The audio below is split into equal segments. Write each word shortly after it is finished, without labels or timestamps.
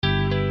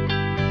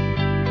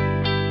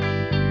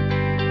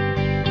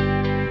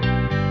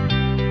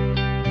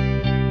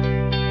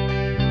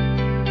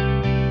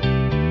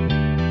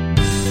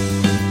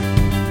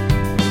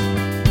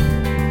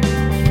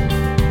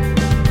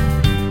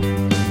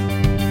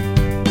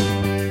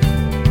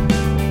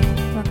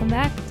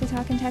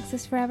Talkin'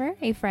 Texas Forever,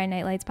 a Friday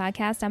Night Lights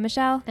podcast. I'm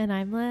Michelle. And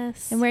I'm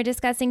Liz. And we're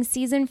discussing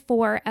Season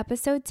 4,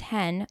 Episode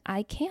 10,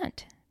 I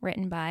Can't,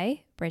 written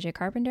by Bridget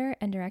Carpenter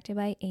and directed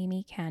by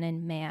Amy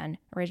Cannon Mann.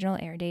 Original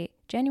air date,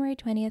 January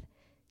 20th,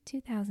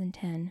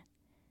 2010.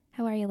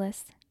 How are you,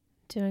 Liz?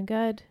 Doing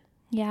good.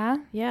 Yeah?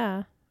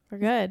 Yeah, we're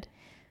good.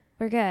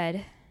 We're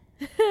good.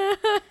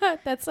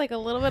 That's like a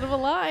little bit of a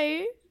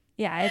lie.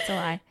 Yeah, it's a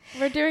lie.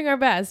 We're doing our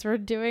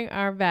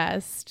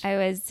best.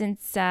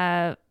 Since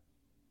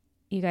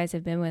you guys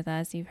have been with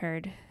us, you've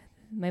heard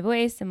my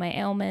voice and my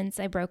ailments.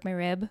 I broke my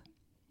rib.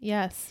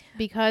 Yes,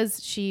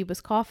 because she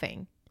was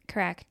coughing.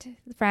 Correct.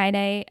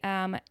 Friday,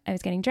 I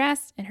was getting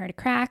dressed and heard a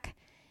crack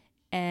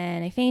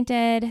and I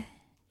fainted.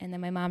 And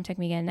then my mom took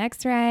me to get an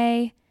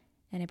x-ray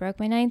and I broke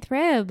my 9th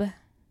rib.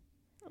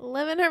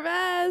 Living her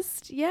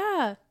best.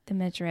 Yeah. The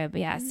midrib.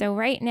 Yeah. So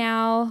right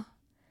now,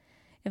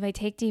 if I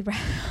take deep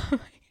breath,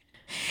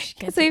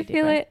 because I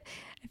feel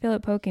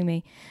it poking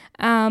me.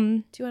 Do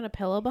you want a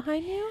pillow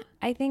behind you?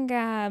 I think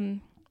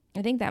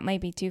that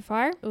might be too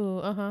far. Ooh,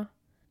 uh-huh.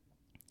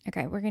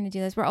 Okay, we're going to do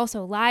this. We're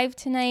also live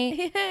tonight.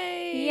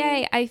 Yay.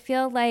 Yay. I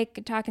feel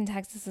like Talkin'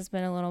 Texas has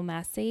been a little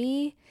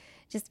messy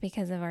just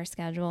because of our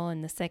schedule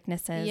and the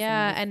sicknesses.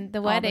 Yeah, and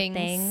the weddings.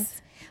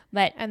 Things.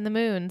 And the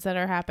moons that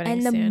are happening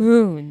and soon. And the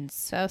moons.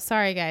 So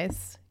sorry,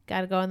 guys.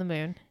 Got to go on the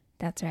moon.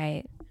 That's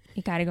right.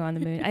 You got to go on the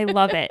moon. I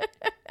love it.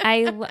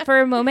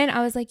 For a moment,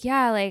 I was like,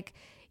 yeah, like,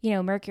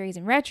 Mercury's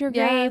in retrograde,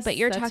 yes, but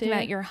you're talking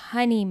about your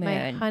honeymoon.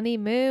 My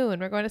honeymoon.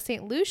 We're going to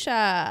St.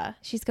 Lucia.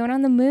 She's going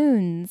on the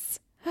moons.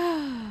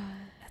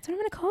 That's what I'm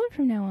going to call it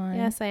from now on.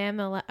 Yes, I am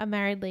a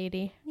married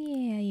lady.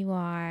 Yeah, you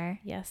are.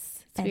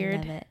 Yes, it's I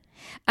weird. love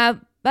it.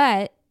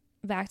 But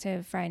back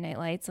to Friday Night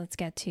Lights. Let's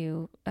get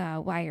to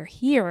why you're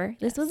here.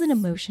 This was an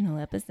emotional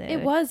episode.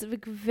 It was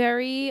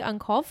very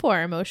uncalled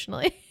for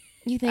emotionally.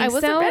 You think I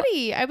wasn't so?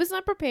 ready. I was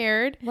not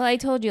prepared. Well, I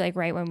told you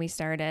right when we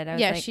started. I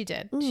was like, she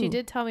did. Ooh. She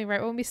did tell me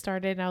right when we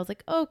started, and I was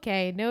like,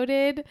 okay,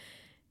 noted.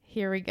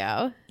 Here we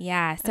go.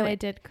 Yeah. So and I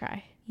did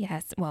cry.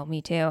 Yes. Well,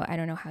 me too. I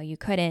don't know how you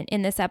couldn't.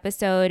 In this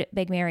episode,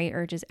 Big Mary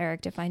urges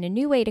Eric to find a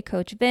new way to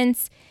coach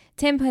Vince.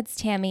 Tim puts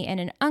Tammy in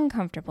an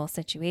uncomfortable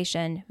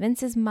situation.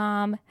 Vince's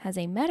mom has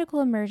a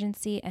medical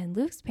emergency and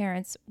Luke's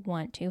parents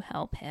want to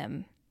help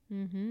him.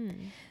 Mm-hmm.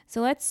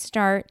 So let's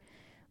start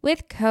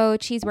with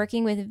Coach. He's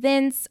working with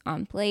Vince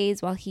on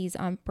plays while he's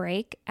on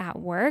break at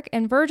work.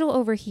 And Virgil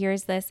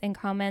overhears this and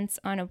comments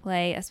on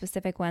a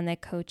specific one that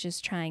Coach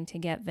is trying to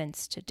get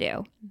Vince to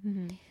do.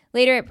 Mm-hmm.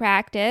 Later at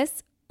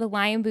practice, the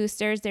Lion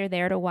Boosters, they're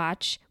there to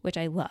watch, which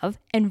I love.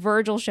 And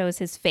Virgil shows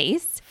his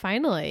face.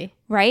 Finally.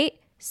 Right?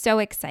 So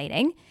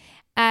exciting.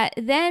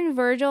 Then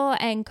Virgil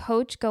and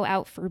Coach go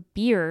out for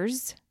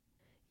beers.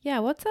 Yeah,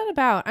 what's that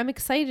about? I'm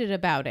excited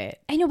about it.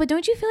 I know, but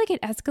don't you feel like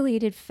it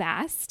escalated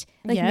fast?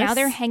 Like now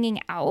they're hanging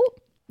out?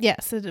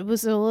 Yes, it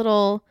was a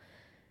little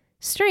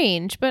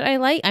strange, but I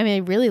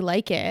really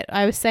like it.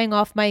 I was saying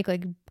off mic,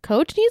 like,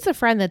 Coach needs a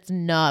friend that's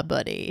not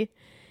Buddy.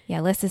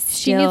 Yeah,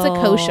 She needs a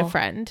kosher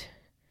friend.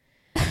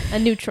 A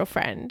neutral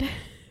friend.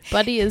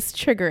 Buddy is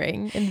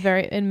triggering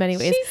in many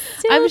ways.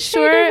 I'm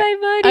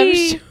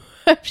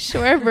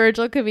sure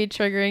Virgil could be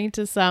triggering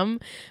to some,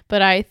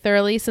 but I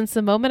thoroughly, since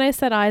the moment I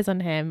set eyes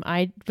on him,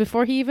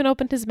 before he even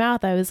opened his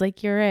mouth, I was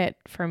like, you're it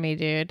for me,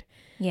 dude.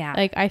 Yeah.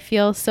 Like, I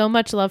feel so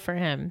much love for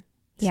him.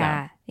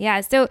 Yeah. So. Yeah.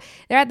 So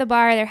they're at the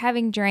bar, they're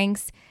having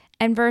drinks,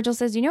 and Virgil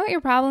says, you know what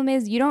your problem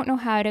is? You don't know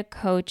how to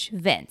coach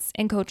Vince.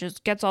 And Coach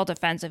gets all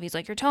defensive. He's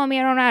like, you're telling me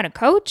I don't know how to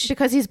coach?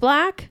 Because he's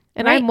black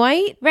and right. I'm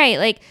white? Right.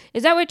 Like,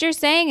 is that what you're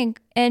saying?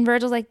 And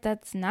Virgil's like,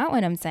 that's not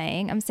what I'm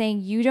saying. I'm saying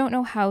you don't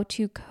know how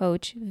to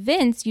coach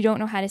Vince. You don't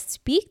know how to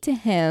speak to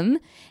him.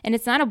 And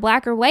it's not a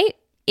black or white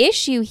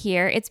issue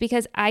here. It's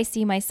because I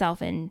see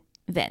myself in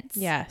Vince.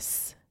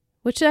 Yes.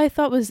 Which I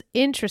thought was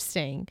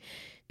interesting.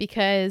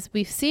 Because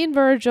we've seen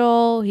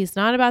Virgil, he's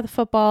not about the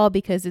football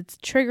because it's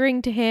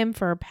triggering to him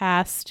for a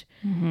past.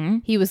 Mm-hmm.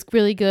 He was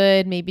really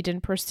good, maybe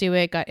didn't pursue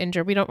it, got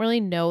injured. We don't really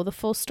know the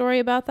full story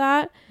about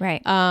that.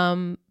 Right.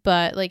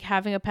 But like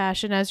having a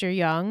passion as you're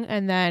young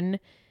and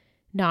then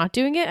not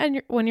doing it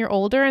and when you're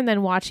older and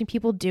then watching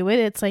people do it,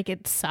 it's like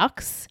it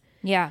sucks.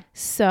 Yeah.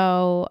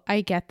 So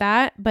I get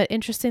that. But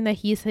interesting that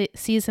he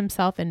sees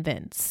himself in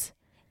Vince.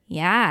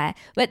 Yeah.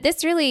 But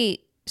this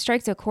really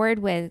strikes a chord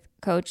with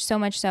Coach, so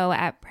much so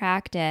at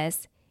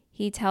practice,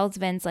 he tells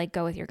Vince, like,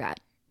 go with your gut.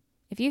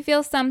 If you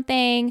feel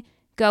something,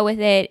 go with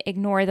it,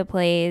 ignore the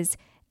plays.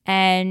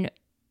 And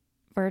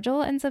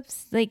Virgil ends up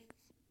like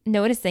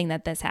noticing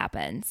that this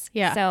happens.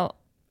 Yeah. So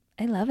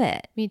I love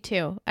it. Me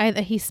too.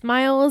 He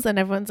smiles and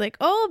everyone's like,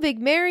 oh,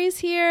 Big Mary's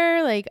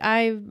here. Like,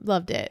 I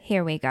loved it.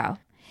 Here we go.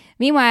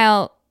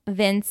 Meanwhile,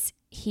 Vince,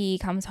 he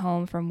comes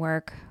home from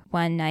work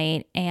one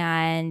night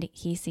and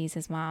he sees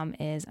his mom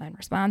is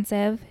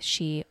unresponsive.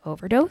 She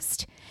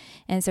overdosed.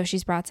 And so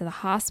she's brought to the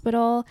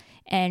hospital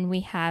and we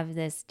have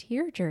this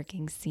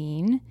tear-jerking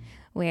scene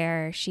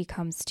where she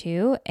comes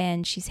to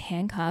and she's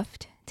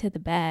handcuffed to the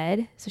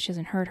bed so she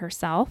doesn't hurt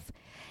herself.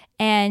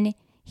 And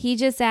he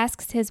just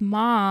asks his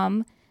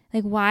mom,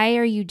 like, why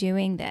are you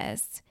doing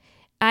this?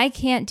 I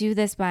can't do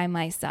this by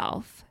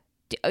myself.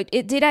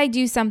 did I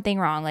do something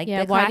wrong? Like,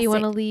 yeah, the why do you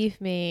classic- want to leave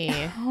me?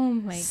 Oh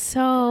my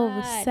So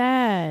God.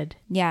 sad.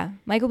 Yeah,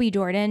 Michael B.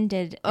 Jordan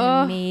did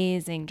an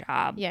amazing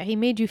job. Yeah, he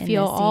made you in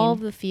feel this all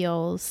scene. the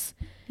feels.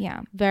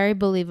 Yeah. Very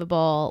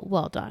believable.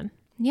 Well done.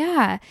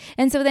 Yeah.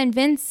 And so then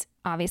Vince,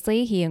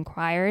 obviously, he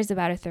inquires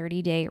about a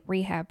 30-day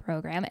rehab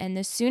program, and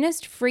the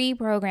soonest free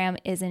program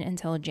isn't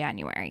until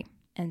January.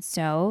 And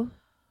so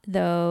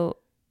the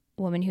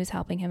woman who's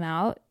helping him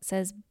out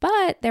says,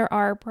 but there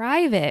are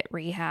private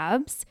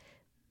rehabs.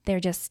 They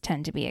just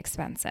tend to be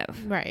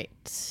expensive.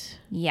 Right.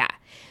 Yeah.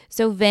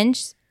 So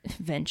Vince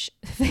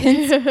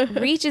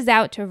reaches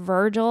out to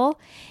Virgil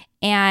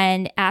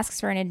and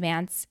asks for an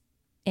advance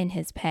in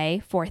his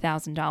pay,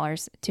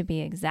 $4,000 to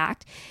be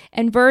exact.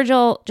 And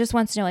Virgil just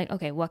wants to know, like,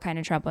 okay, what kind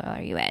of trouble are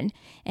you in?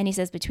 And he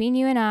says, between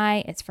you and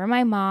I, it's for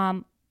my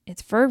mom.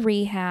 It's for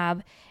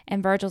rehab.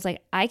 And Virgil's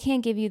like, I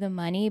can't give you the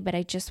money, but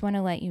I just want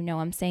to let you know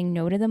I'm saying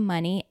no to the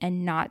money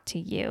and not to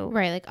you.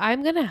 Right. Like,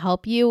 I'm going to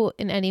help you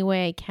in any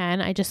way I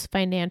can. I just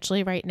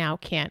financially right now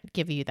can't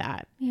give you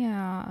that.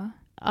 Yeah.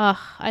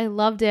 I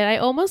loved it. I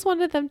almost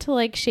wanted them to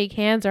like shake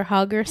hands or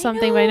hug or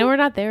something, but I know we're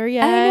not there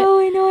yet. I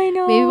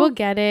know. Maybe we'll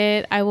get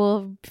it. I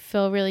will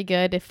feel really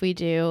good if we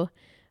do.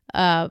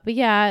 But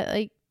yeah,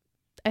 like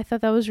I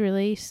thought that was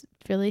really,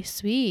 really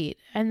sweet.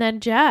 And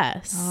then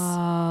Jess.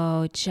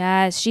 Oh,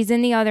 Jess. She's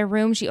in the other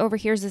room. She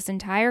overhears this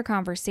entire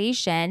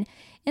conversation.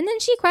 And then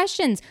she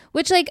questions,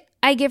 which like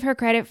I give her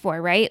credit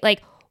for, right?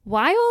 Like,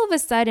 why all of a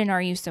sudden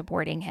are you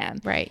supporting him?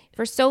 Right.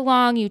 For so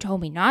long, you told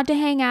me not to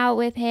hang out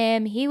with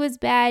him. He was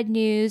bad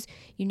news.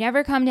 You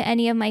never come to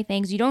any of my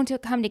things. You don't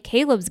come to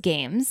Caleb's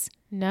games.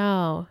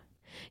 No.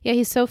 Yeah,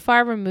 he's so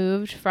far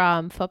removed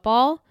from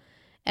football.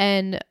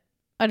 And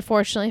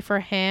unfortunately for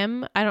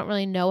him, I don't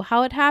really know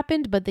how it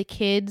happened, but the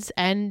kids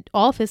and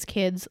all of his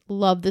kids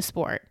love the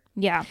sport.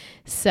 Yeah.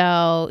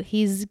 So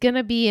he's going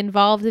to be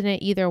involved in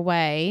it either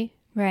way.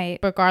 Right.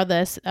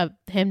 Regardless of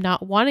him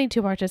not wanting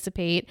to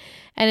participate.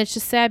 And it's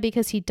just sad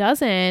because he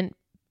doesn't,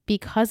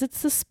 because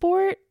it's the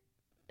sport.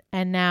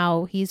 And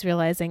now he's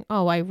realizing,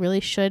 oh, I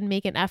really should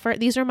make an effort.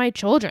 These are my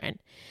children.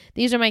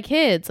 These are my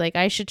kids. Like,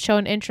 I should show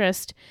an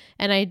interest.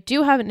 And I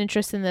do have an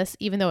interest in this,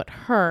 even though it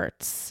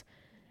hurts.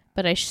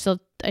 But I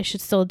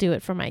should still do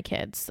it for my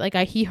kids. Like,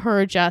 he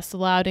heard Jess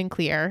loud and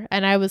clear.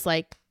 And I was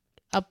like,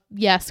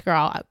 yes,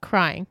 girl, I'm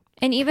crying.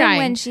 And even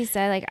when she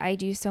said, like, I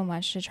do so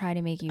much to try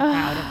to make you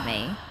proud of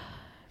me.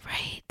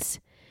 Right.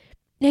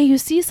 Now you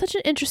see such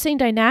an interesting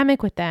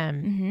dynamic with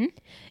them. Mm-hmm.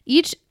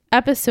 Each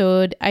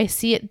episode, I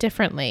see it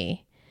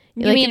differently.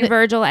 You mean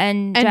Virgil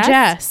and Jess? And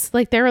Jess.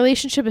 Like, their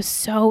relationship is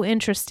so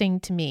interesting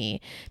to me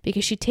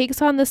because she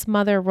takes on this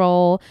mother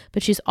role,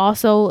 but she's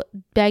also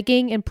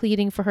begging and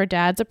pleading for her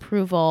dad's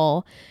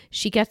approval.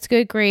 She gets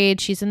good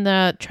grades. She's in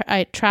the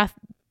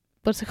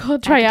what's it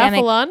called?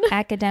 Triathlon?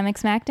 Academic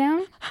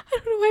Smackdown? I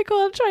don't know why I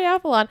call it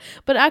triathlon,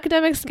 but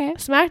Academic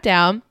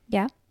Smackdown.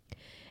 Yeah.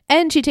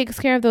 And she takes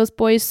care of those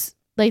boys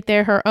like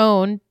they're her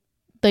own,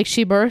 like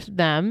she birthed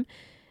them.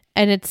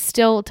 And it's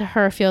still, to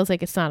her, feels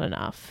like it's not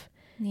enough.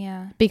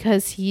 Yeah.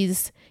 Because he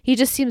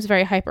just seems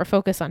very hyper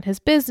focused on his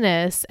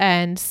business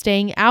and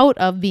staying out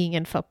of being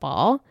in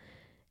football.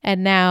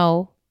 And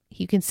now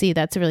you can see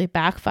that's really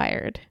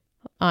backfired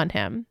on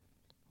him.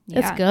 Yeah.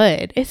 It's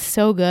good. It's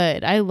so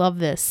good. I love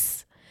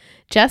this.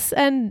 Jess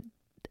and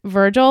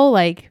Virgil,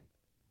 like,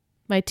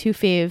 my two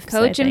faves.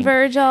 Coach and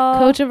Virgil.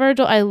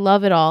 I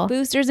love it all.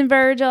 Boosters and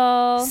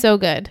Virgil. So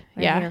good.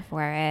 We're here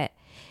for it.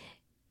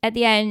 At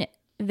the end,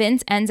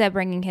 Vince ends up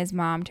bringing his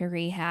mom to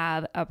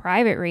rehab, a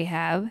private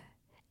rehab,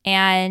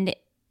 and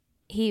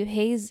he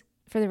pays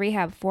for the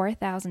rehab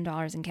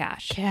 $4,000 in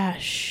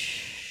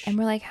cash. And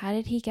we're like, how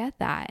did he get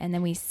that? And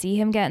then we see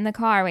him get in the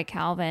car with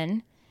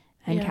Calvin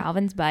and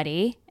Calvin's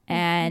buddy,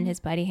 and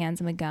his buddy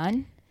hands him a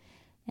gun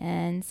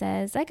and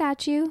says, I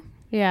got you.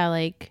 Yeah,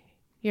 like,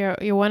 you're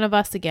one of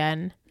us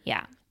again.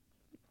 Yeah.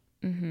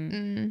 What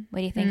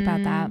do you think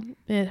about that?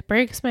 It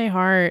breaks my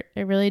heart.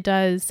 It really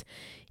does.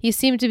 He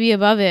seemed to be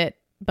above it,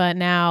 but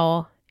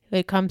now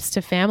it comes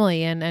to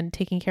family and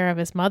taking care of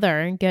his mother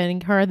and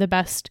getting her the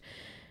best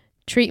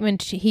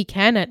treatment he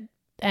can.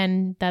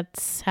 And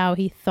that's how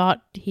he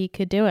thought he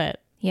could do it.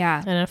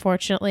 Yeah. And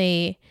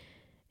unfortunately,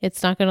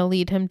 it's not going to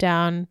lead him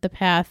down the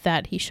path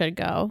that he should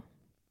go.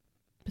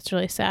 It's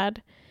really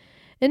sad.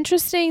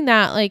 Interesting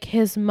that, like,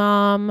 his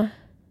mom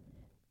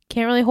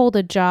can't really hold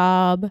a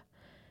job,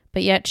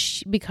 but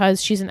yet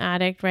because she's an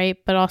addict, right?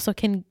 But also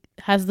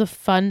has the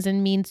funds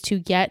and means to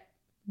get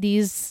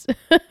these.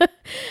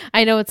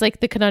 I know it's like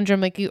the conundrum,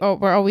 like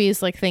we're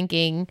always like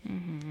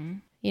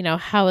thinking, you know,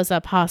 how is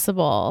that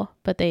possible?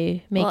 But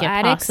they make it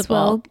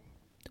possible.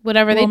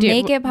 Whatever they do,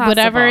 make it possible.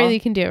 Whatever they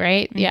can do,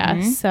 right?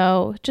 Yeah.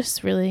 So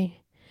just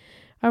really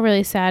a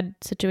really sad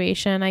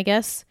situation, I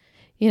guess.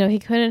 You know, he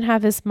couldn't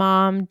have his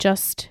mom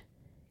just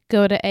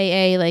go to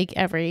AA like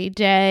every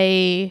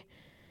day.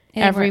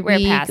 Every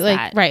week, past like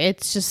that. Right,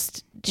 it's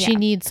just she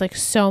needs like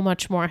so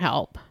much more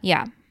help.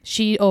 Yeah,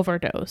 she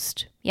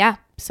overdosed. Yeah,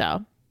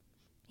 so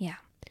yeah.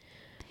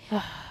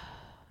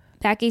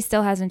 Becky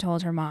still hasn't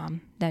told her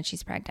mom that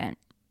she's pregnant,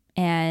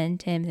 And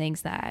Tim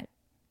thinks that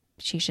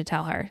she should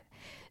tell her.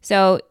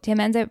 So Tim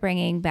ends up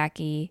bringing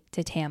Becky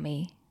to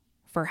Tammy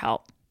for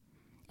help.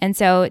 And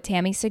so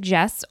Tammy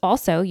suggests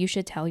also you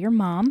should tell your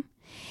mom.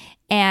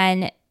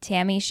 And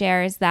Tammy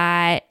shares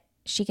that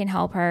she can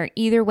help her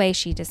either way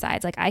she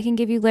decides. Like, I can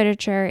give you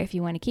literature if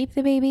you want to keep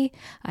the baby.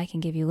 I can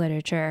give you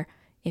literature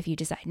if you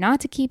decide not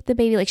to keep the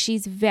baby. Like,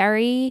 she's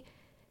very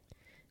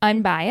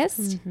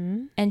unbiased.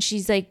 And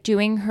she's like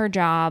doing her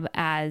job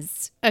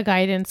as a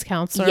guidance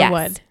counselor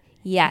would.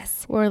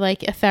 Yes. Or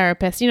like a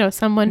therapist,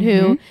 someone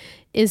who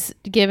is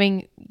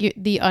giving you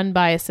the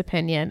unbiased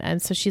opinion.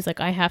 And so she's like,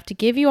 I have to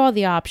give you all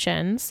the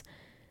options.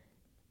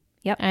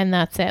 Yep. And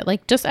that's it.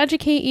 Like, just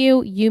educate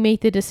you. You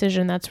make the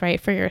decision that's right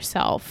for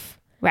yourself.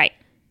 Right.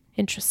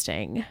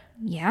 Interesting.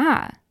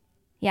 Yeah.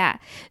 Yeah.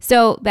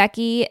 So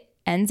Becky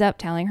ends up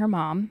telling her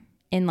mom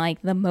in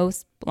like the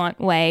most blunt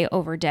way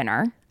over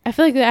dinner. I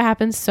feel like that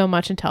happens so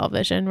much in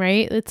television,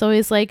 right? It's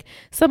always like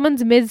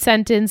someone's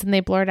mid-sentence and they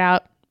blurt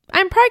out,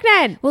 I'm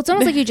pregnant. Well, it's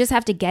almost like you just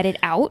have to get it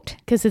out.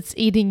 Because it's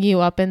eating you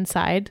up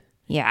inside.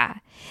 Yeah.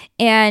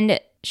 And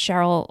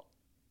Cheryl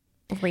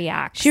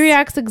reacts. She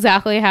reacts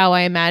exactly how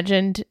I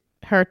imagined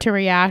her to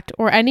react,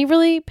 or any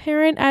really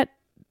parent at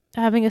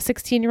having a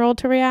 16-year-old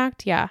to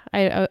react. Yeah,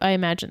 I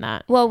imagine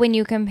that. Well, when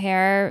you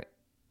compare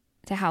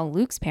to how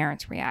Luke's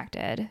parents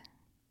reacted,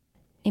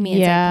 I mean,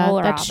 it's like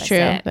polar opposite.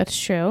 True. That's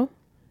true.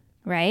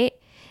 Right?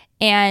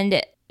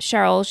 And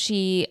Cheryl,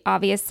 she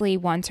obviously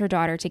wants her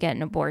daughter to get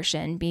an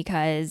abortion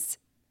because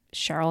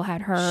Cheryl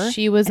had her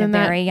she was at in a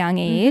very young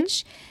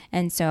age.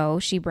 And so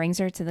she brings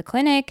her to the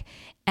clinic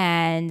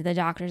and the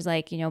doctor's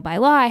like, by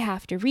law, I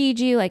have to read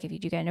you. Like, if you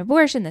do get an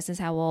abortion, this is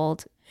how long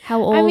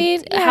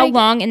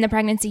in the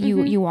pregnancy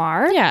you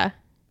are. Yeah.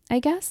 I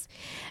guess.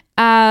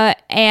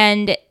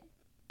 And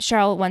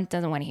Cheryl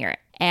doesn't want to hear it.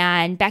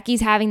 And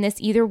Becky's having this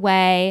either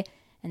way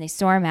and they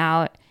storm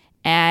out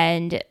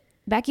and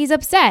Becky's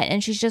upset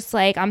and she's just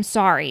like, I'm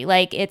sorry.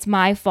 Like, it's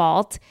my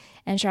fault.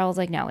 And Cheryl's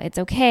like, no, it's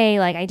okay.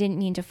 Like, I didn't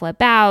mean to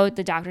flip out.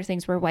 The doctor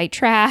thinks we're white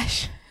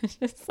trash.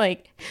 Just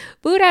like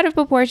booed out of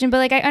proportion. But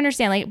like, I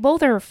understand, like,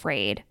 both are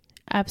afraid.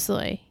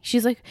 Absolutely.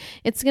 She's like,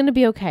 it's going to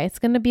be okay. It's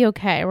going to be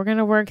okay. We're going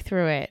to work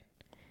through it.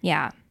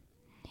 Yeah.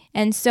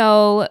 And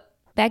so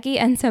Becky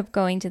ends up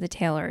going to the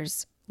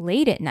Taylors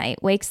late at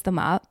night, wakes them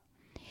up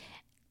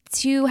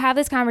to have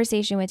this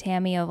conversation with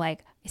Tammy of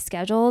like, I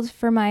scheduled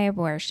for my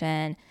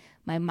abortion.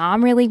 My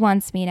mom really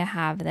wants me to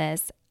have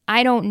this.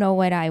 I don't know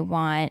what I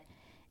want.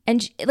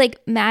 And like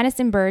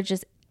Madison Bird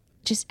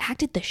just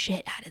acted the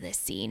shit out of this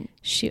scene.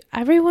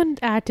 Everyone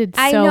acted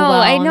so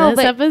well in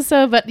this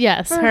episode, but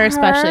yes, her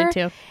especially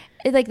too.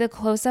 Like the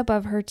close up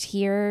of her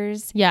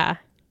tears. Yeah.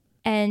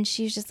 And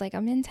she's just like,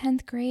 I'm in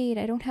 10th grade.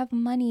 I don't have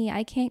money.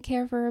 I can't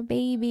care for a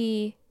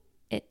baby.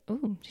 Did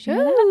you hear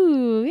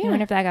that? Yeah. I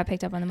wonder if that got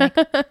picked up on the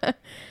mic.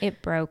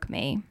 It broke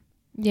me.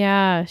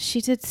 Yeah,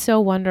 she did so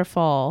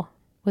wonderful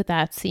with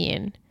that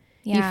scene.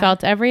 Yeah. You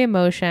felt every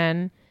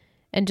emotion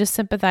and just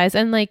sympathized.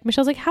 And like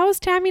Michelle's like, how is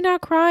Tammy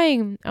not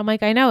crying? I'm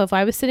like, I know. If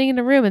I was sitting in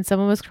a room and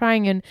someone was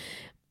crying and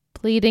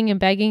pleading and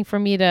begging for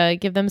me to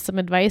give them some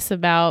advice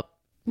about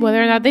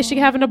whether or not they should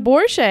have an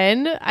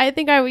abortion, I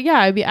think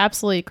I'd be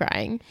absolutely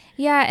crying.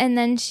 Yeah. And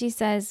then she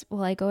says,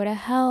 will I go to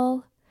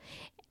hell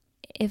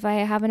if I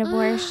have an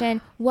abortion?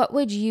 What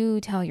would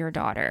you tell your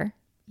daughter?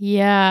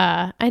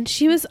 Yeah. And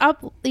she was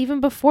up even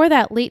before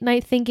that late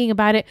night thinking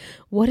about it.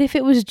 What if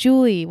it was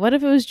Julie? What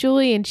if it was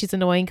Julie? And she's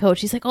an annoying coach.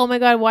 She's like, oh my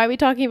God, why are we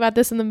talking about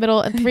this in the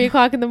middle at 3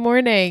 o'clock in the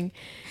morning?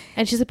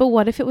 And she's like, but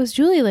what if it was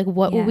Julie? Like,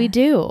 what would we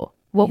do?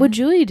 What would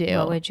Julie do?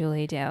 What would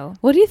Julie do?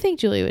 What do you think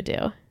Julie would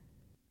do?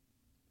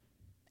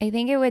 I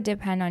think it would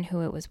depend on who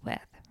it was with.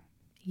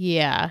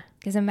 Yeah.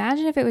 Because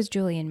imagine if it was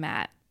Julie and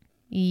Matt.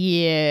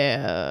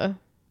 Yeah.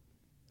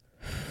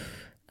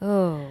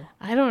 Oh.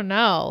 I don't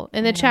know.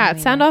 In the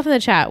chat. Sound off in the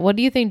chat. What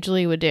do you think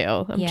Julie would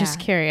do? I'm just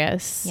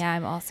curious. Yeah,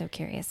 I'm also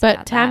curious about that.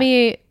 But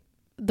Tammy,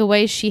 the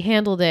way she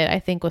handled it, I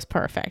think was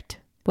perfect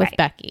with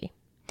Becky.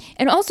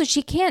 And also,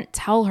 she can't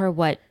tell her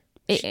what...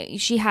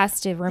 she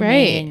has to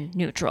remain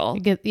neutral.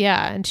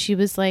 Yeah. And she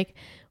was like,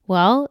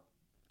 well,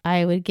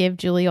 I would give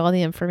Julie all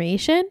the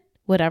information.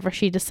 Whatever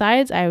she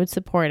decides, I would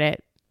support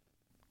it.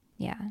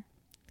 Yeah.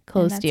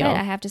 Closed deal.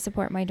 I have to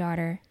support my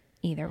daughter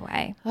either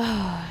way.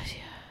 Oh,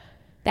 yeah.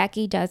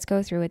 Becky does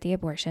go through with the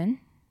abortion.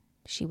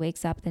 She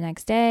wakes up the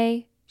next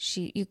day.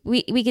 We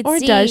could or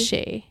see. Or does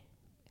she?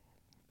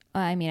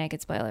 I mean, I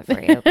could spoil it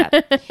for you,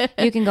 but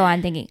you can go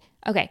on thinking.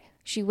 Okay,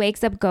 she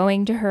wakes up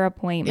going to her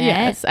appointment.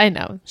 Yes, I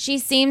know. She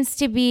seems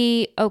to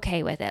be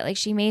okay with it. Like,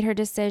 she made her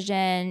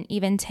decision.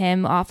 Even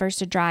Tim offers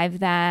to drive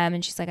them,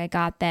 and she's like, I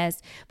got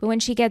this. But when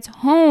she gets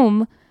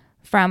home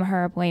from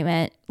her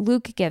appointment,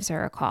 Luke gives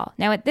her a call.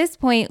 Now, at this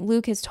point,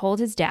 Luke has told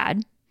his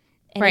dad.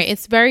 Right.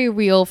 It's very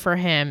real for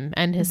him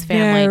and his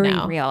family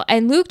now. Very real.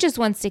 And Luke just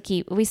wants to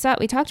keep, we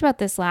talked about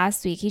this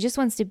last week. He just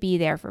wants to be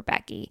there for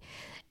Becky.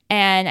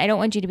 And I don't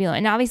want you to be alone.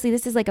 And obviously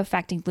this is like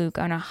affecting Luke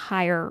on a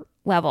higher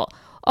level.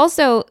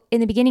 Also,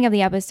 in the beginning of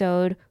the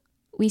episode,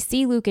 we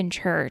see Luke in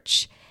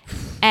church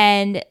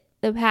and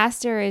the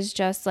pastor is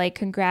just like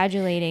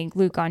congratulating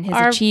Luke on his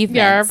achievements.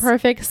 Yeah, our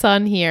perfect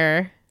son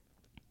here.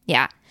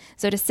 Yeah.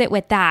 So to sit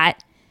with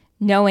that,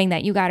 knowing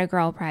that you got a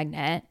girl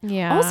pregnant.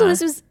 Yeah. Also,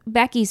 this was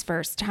Becky's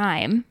first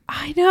time.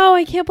 I know.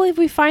 I can't believe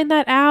we find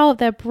that out.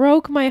 That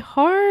broke my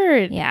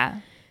heart. Yeah.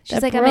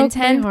 She's like, I'm in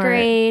 10th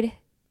grade.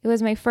 It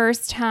was my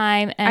first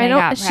time and I got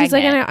pregnant. She's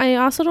like, and I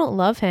also don't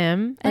love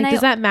him. Like,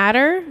 does that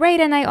matter? Right.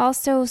 And I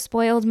also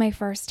spoiled my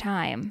first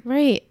time.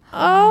 Right.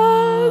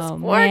 Oh,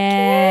 poor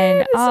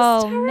kid.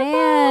 Oh,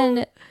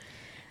 man.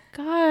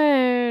 God.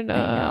 I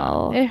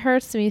know. It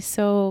hurts me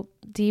so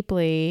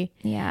deeply.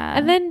 Yeah.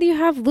 And then you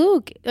have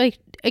Luke, like,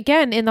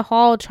 again, in the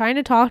hall trying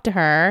to talk to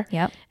her.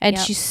 Yep. And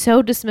she's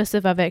so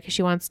dismissive of it because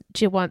she wants,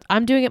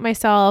 I'm doing it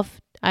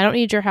myself. I don't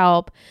need your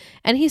help.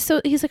 And he's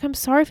like, I'm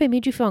sorry if I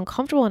made you feel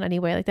uncomfortable in any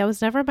way. Like, that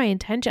was never my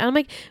intention. I'm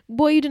like,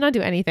 boy, you did not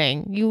do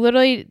anything. You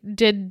literally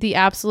did the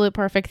absolute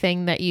perfect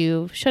thing that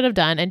you should have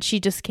done. And she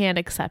just can't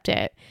accept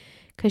it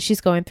because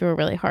she's going through a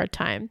really hard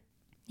time.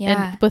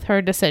 Yeah. And with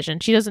her decision,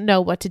 she doesn't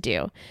know what to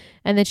do.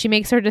 And then she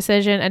makes her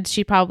decision and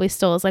she probably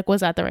still is like,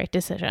 was that the right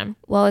decision?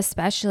 Well,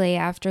 especially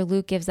after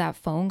Luke gives that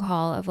phone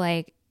call of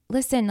like,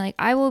 listen, like,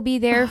 I will be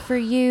there for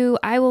you.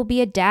 I will be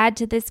a dad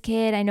to this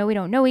kid. I know we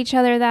don't know each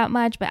other that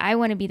much, but I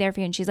want to be there for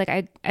you. And she's like,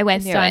 I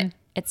went through it.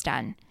 It's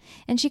done.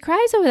 And she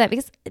cries over that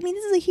because, I mean,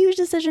 this is a huge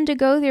decision to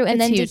go through.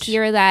 And then to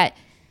hear that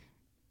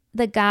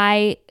the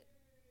guy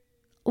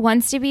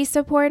wants to be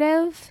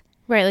supportive.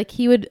 Right. Like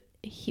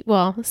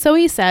so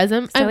he says,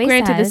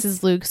 granted, this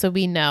is Luke, so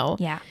we know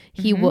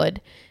he would.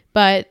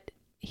 But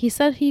he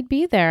said he'd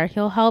be there.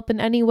 He'll help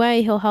in any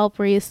way. He'll help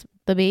raise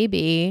the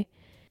baby.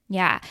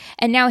 Yeah.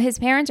 And now his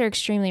parents are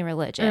extremely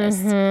religious.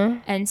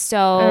 And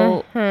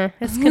so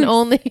this can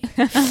only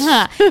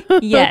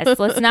yes,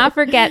 let's not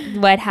forget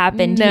what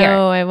happened here.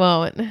 No, I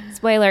won't.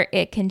 Spoiler,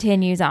 it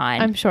continues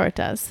on. I'm sure it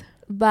does.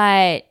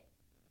 But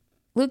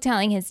Luke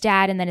telling his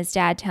dad and then his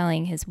dad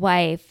telling his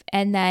wife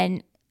and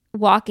then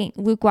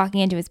Luke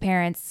walking into his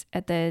parents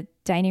at the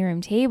dining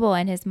room table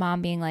and his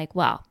mom being like,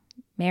 well,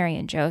 Mary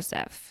and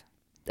Joseph,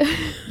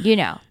 you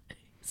know.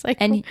 It's like,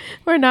 and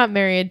we're not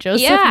Mary and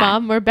Joseph,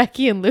 Mom. We're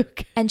Becky and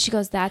Luke. And she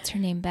goes, that's her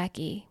name,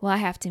 Becky. Well, I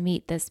have to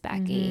meet this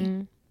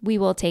Becky. We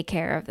will take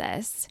care of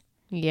this.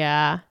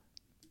 Yeah.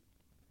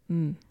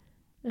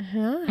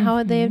 How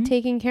would they have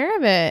taken care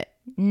of it?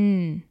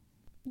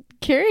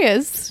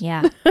 Curious.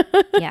 Yeah.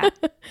 Yeah.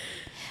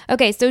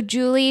 Okay, so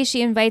Julie,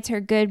 she invites her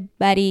good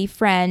buddy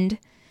friend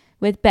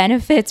with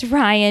benefits,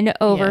 Ryan,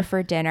 over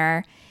for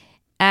dinner.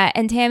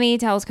 And Tammy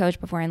tells Coach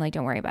beforehand, like,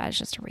 don't worry about it. It's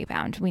just a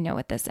rebound. We know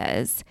what this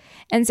is.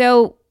 And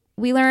so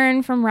we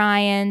learn from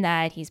Ryan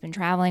that he's been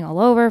traveling all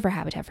over for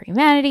Habitat for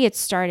Humanity. It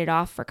started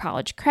off for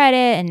college credit,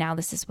 and now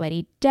this is what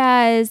he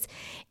does.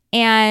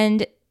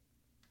 And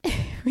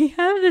we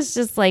have this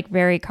just like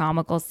very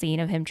comical scene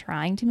of him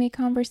trying to make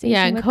conversation.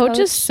 Yeah, and with Coach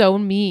is so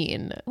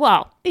mean.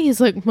 Well, he's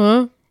like,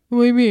 huh? What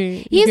do you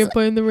mean? You can't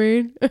play in the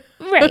rain?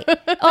 Right.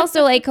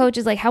 Also, like, Coach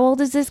is like, how old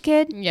is this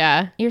kid?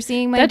 Yeah. You're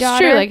seeing my daughter? That's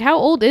true. Like, how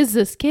old is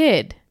this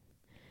kid?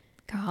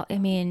 I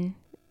mean,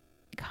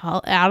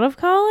 out of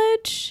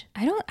college?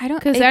 I don't,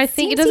 because I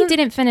think he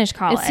didn't finish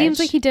college. It seems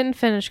like he didn't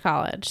finish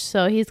college.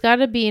 So he's got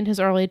to be in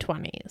his early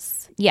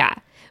 20s. Yeah.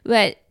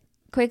 But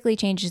quickly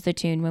changes the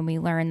tune when we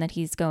learn that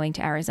he's going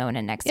to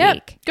Arizona next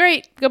week.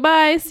 Great.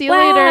 Goodbye. See you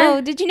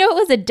later. Did you know it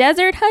was a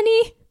desert,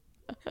 honey?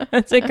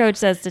 That's what Coach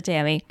says to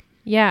Tammy.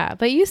 Yeah,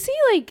 but you see,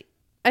 like,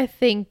 I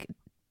think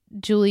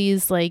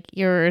Julie's, like,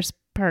 ears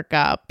perk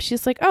up.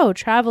 She's like, oh,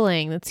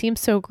 traveling. That seems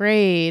so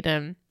great.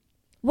 And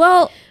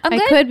well, I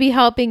could be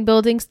helping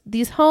building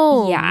these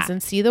homes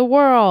and see the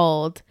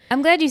world.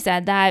 I'm glad you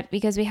said that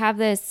because we have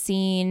this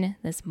scene,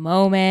 this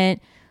moment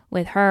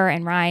with her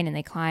and Ryan, and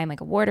they climb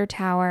like a water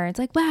tower. It's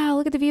like, wow,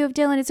 look at the view of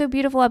Dillon. It's so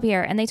beautiful up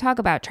here. And they talk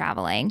about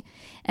traveling.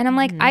 And I'm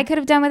like, I could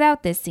have done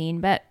without this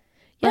scene, but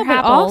yeah,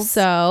 but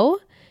also...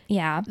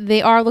 Yeah.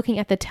 They are looking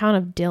at the town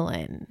of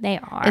Dillon. They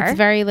are. It's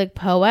very like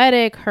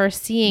poetic, her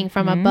seeing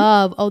from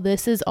above, oh,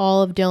 this is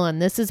all of Dillon.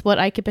 This is what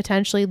I could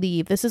potentially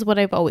leave. This is what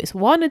I've always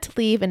wanted to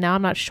leave. And now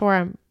I'm not sure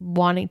I'm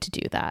wanting to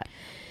do that.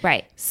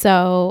 Right.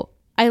 So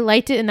I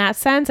liked it in that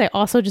sense. I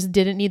also just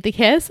didn't need the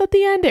kiss at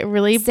the end. It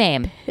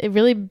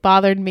really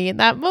bothered me in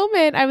that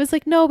moment. I was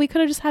like, no, we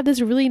could have just had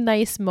this really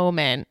nice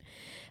moment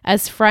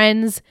as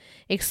friends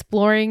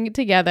exploring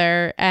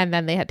together. And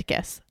then they had to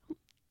kiss.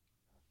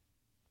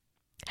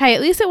 Hey,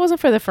 at least it wasn't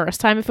for the first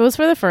time. If it was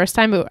for the first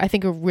time, I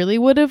think it really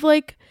would have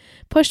like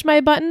pushed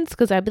my buttons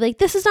because I'd be like,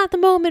 this is not the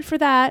moment for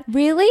that.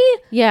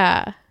 Really?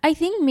 Yeah. I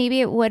think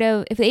maybe it would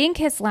have, if they didn't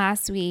kiss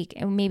last week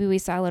and maybe we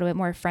saw a little bit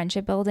more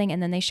friendship building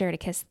and then they shared a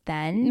kiss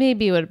then.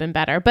 Maybe it would have been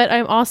better. But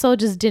I'm also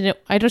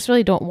I just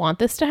really don't want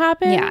this to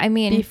happen. Yeah, I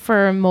mean.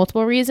 For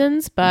multiple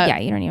reasons. But yeah,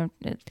 you don't even,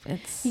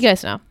 it's. You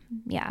guys know.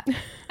 Yeah.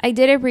 I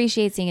did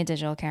appreciate seeing a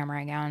digital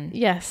camera again.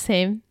 Yeah,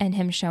 same. And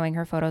him showing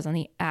her photos on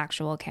the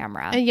actual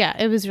camera. Yeah,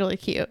 it was really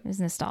cute. It was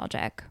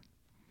nostalgic.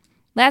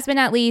 Last but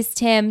not least,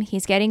 Tim,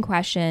 he's getting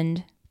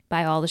questioned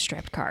by all the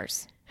stripped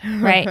cars.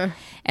 Right.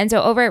 And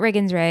so over at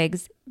Riggins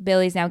Riggs,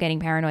 Billy's now getting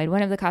paranoid.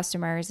 One of the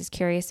customers is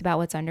curious about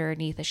what's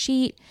underneath a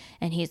sheet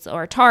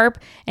or a tarp.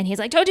 And he's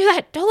like, don't do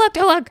that. Don't look.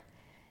 Don't look.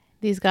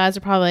 These guys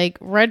are probably like,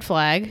 red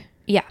flag.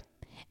 Yeah.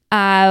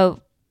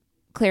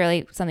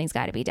 Clearly something's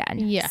got to be done.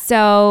 Yeah.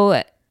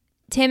 So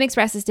Tim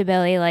expresses to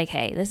Billy like,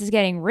 hey, this is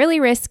getting really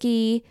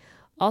risky.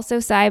 Also,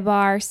 side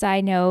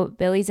note,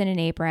 Billy's in an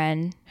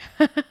apron.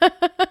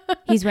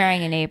 He's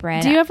wearing an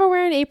apron. Do you ever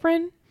wear an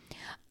apron?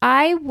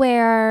 I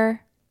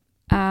wear,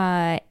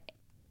 I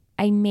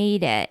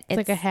made it. It's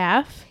like a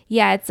half?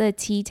 Yeah, it's a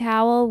tea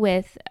towel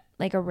with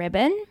like a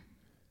ribbon.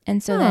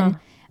 And so then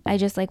I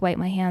just like wipe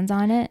my hands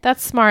on it.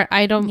 That's smart.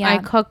 I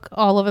cook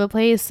all over the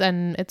place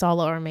and it's all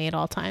over me at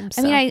all times.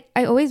 So. I mean,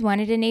 I always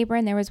wanted an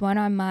apron. There was one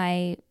on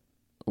my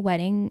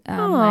wedding.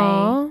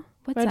 My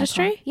what's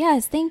registry? That called?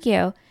 Yes, thank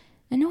you.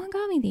 And no one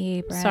got me the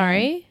apron.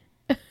 Sorry.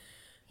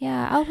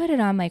 Yeah, I'll put it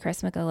on my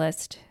Christmas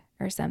list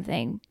or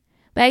something.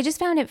 But I just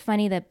found it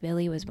funny that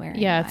Billy was wearing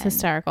Yeah, it's one.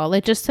 hysterical.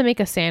 Like just to make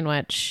a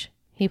sandwich,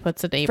 he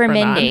puts an apron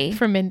on.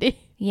 For Mindy.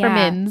 Yeah. For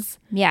Mins.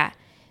 Yeah.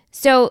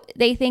 So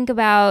they think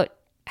about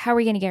how are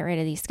we going to get rid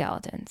of these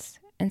skeletons?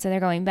 And so they're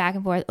going back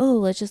and forth. Oh,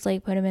 let's just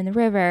like put them in the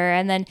river.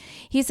 And then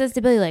he says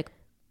to Billy like,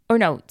 or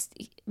no,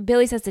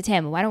 Billy says to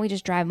Tim, why don't we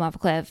just drive them off a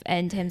cliff?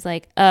 And Tim's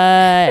like,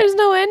 there's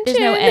no engine. There's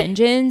no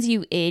engines,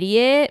 you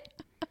idiot.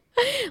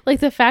 Like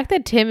the fact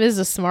that Tim is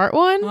a smart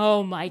one.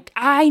 Oh my,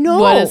 I know.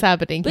 What is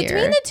happening here?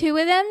 Between the two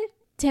of them,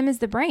 Tim is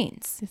the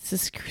brains. It's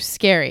just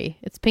scary.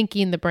 It's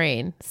Pinky in the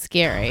brain.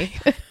 Scary.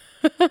 They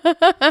are Pinky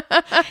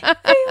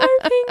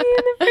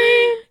in the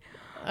brain.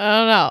 I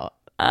don't know.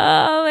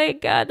 Oh my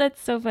God,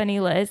 that's so funny,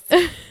 Liz.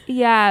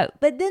 Yeah,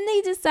 but then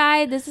they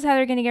decide this is how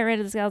they're going to get rid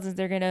of the skeletons.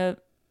 They're going to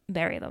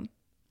bury them.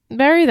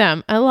 Bury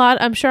them.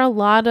 I'm sure a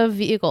lot of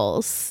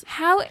vehicles.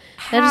 How?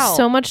 There's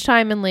so much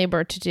time and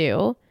labor to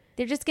do.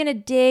 They're just going to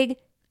dig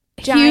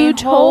giant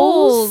huge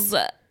holes.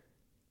 holes.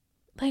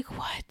 Like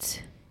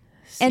what?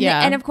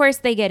 And of course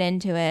they get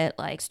into it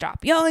like,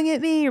 stop yelling at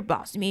me, you're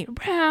bossing me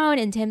around.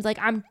 And Tim's like,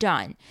 I'm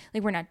done.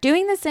 Like, we're not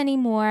doing this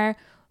anymore.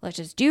 Let's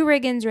just do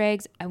Riggins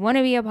Riggs. I want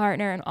to be a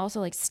partner. And also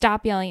like,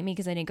 stop yelling at me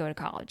because I didn't go to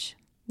college.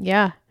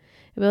 Yeah.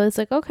 Billy's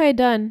like, okay,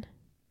 done.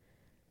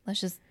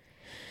 Let's just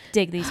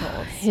dig these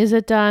holes. Is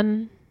it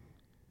done?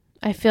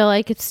 I feel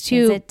like it's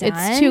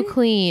too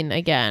clean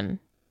again.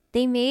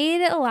 They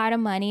made a lot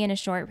of money in a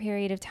short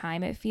period of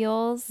time, it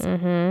feels.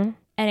 Mm-hmm.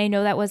 And I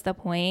know that was the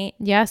point.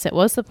 Yes, it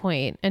was the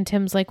point. And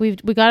Tim's like, we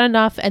got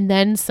enough and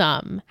then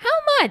some. How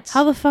much?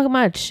 How the fuck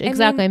much?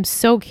 Exactly. I'm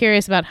so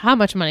curious about how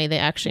much money they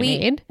actually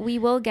made. We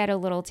will get a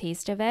little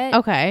taste of it.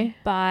 Okay.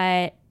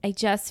 But I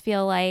just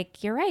feel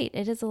like you're right.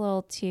 It is a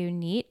little too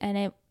neat.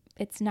 And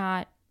it's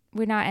not,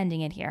 we're not ending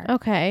it here.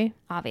 Okay.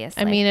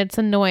 Obviously. I mean, it's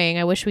annoying.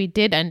 I wish we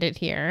did end it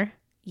here.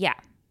 Yeah.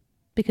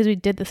 Because we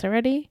did this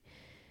already.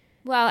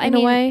 Well, in a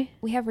way,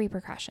 we have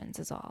repercussions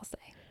is all I'll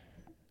say.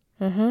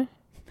 Mm-hmm.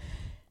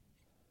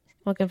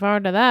 Looking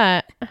forward to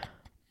that.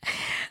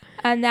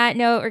 On that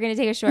note, we're going to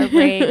take a short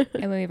break.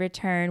 And when we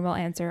return, we'll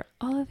answer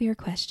all of your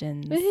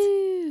questions.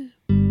 Woo-hoo.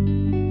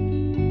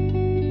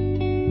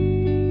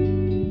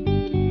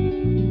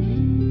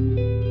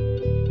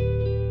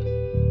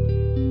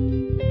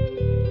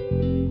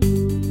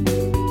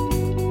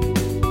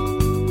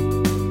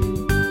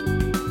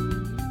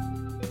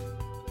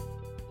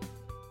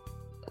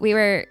 We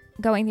were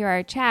going through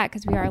our chat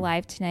because we are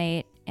live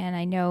tonight. And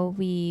I know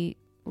we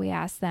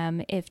asked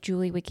them if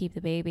Julie would keep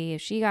the baby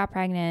if she got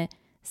pregnant.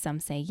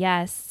 Some say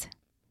yes.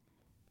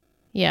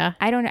 Yeah.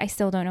 I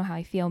still don't know how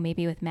I feel.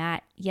 Maybe with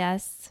Matt,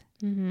 yes.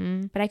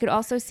 Mm-hmm. But I could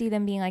also see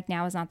them being like,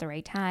 now is not the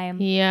right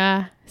time.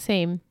 Yeah.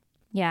 Same.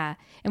 Yeah.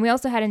 And we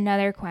also had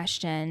another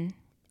question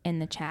in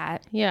the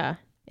chat. Yeah.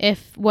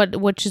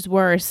 Which is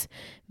worse,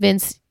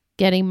 Vince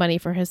getting money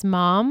for his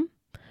mom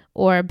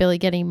or Billy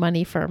getting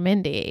money for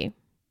Mindy?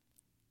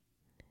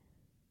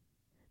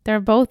 They're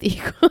both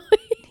equally.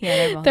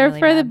 Yeah, they're really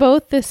for bad.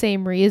 both the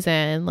same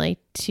reason, like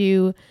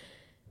to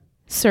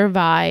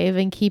survive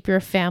and keep your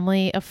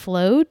family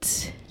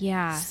afloat.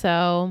 Yeah.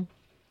 So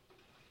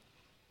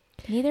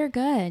neither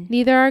good.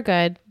 Neither are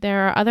good.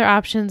 There are other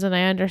options, and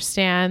I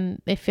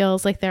understand it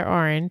feels like there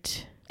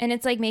aren't. And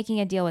it's like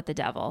making a deal with the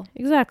devil.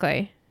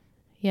 Exactly.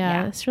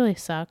 Yeah. This really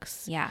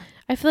sucks. Yeah.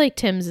 I feel like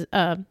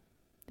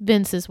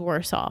Vince is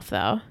worse off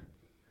though.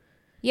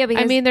 Yeah,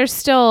 because I mean, there's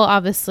still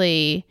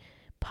obviously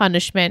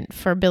punishment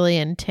for Billy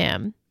and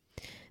Tim.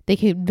 They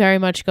could very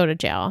much go to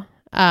jail.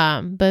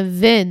 But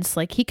Vince,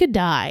 like, he could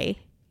die.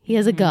 He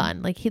has a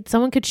gun. Like,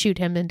 someone could shoot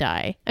him and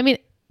die. I mean,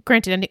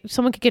 granted,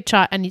 someone could get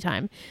shot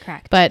anytime.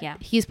 Correct. But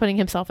he's putting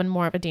himself in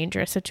more of a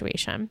dangerous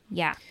situation.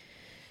 Yeah.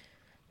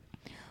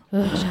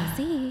 We shall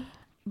see.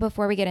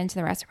 Before we get into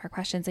the rest of our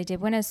questions, I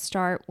did want to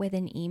start with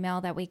an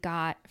email that we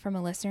got from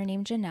a listener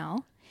named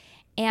Janelle.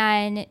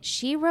 And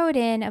she wrote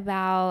in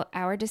about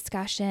our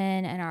discussion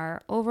and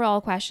our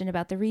overall question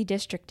about the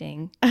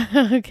redistricting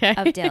Okay.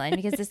 of Dylan,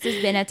 because this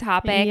has been a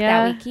topic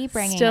Yeah, that we keep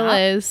bringing still up.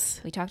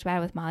 is. We talked about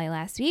it with Molly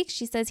last week.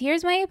 She says,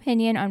 here's my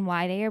opinion on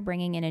why they are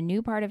bringing in a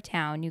new part of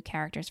town, new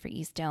characters for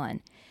East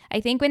Dillon.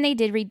 I think when they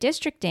did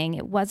redistricting,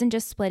 it wasn't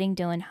just splitting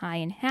Dillon High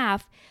in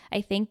half.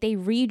 I think they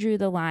redrew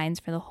the lines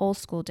for the whole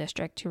school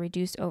district to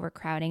reduce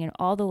overcrowding in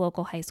all the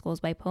local high schools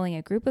by pulling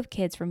a group of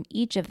kids from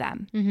each of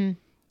them. Mm-hmm.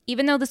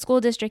 Even though the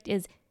school district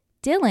is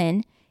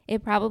Dillon,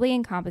 it probably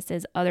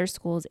encompasses other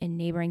schools in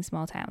neighboring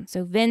small towns.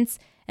 So Vince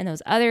and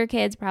those other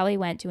kids probably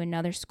went to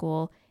another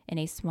school in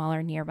a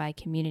smaller nearby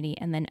community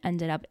and then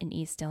ended up in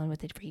East Dillon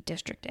with the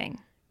redistricting.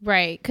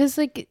 Right. Because,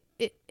 like,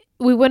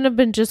 we wouldn't have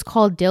been just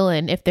called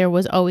Dillon if there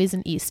was always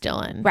an East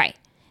Dillon. Right.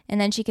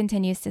 And then she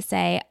continues to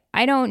say,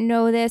 I don't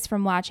know this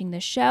from watching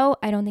the show.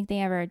 I don't think they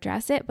ever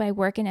address it, but I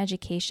work in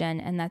education,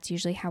 and that's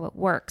usually how it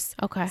works.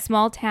 Okay.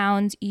 Small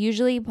towns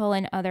usually pull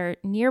in other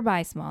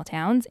nearby small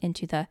towns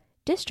into the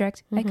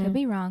district. I could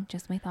be wrong.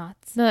 Just my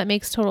thoughts. No, that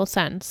makes total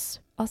sense.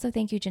 Also,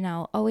 thank you,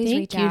 Janelle. Always Thank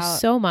reach you out.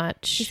 so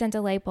much. She sent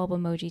a light bulb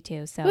emoji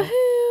too, so Woohoo!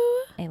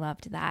 I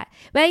loved that.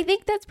 But I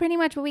think that's pretty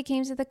much what we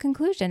came to the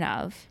conclusion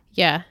of.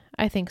 Yeah,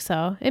 I think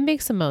so. It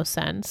makes the most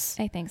sense.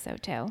 I think so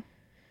too.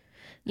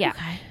 Yeah.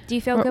 Okay. Do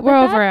you feel good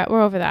We're with over that? it.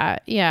 We're over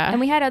that. Yeah. And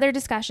we had other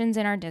discussions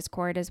in our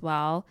Discord as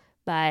well,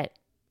 but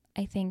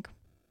I think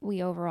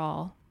we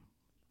overall.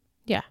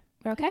 Yeah.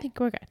 We're okay? I think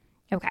we're good.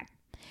 Okay.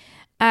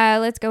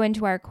 Let's go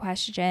into our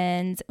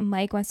questions.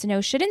 Mike wants to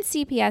know, shouldn't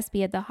CPS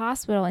be at the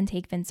hospital and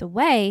take Vince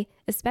away,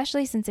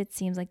 especially since it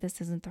seems like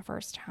this isn't the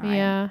first time?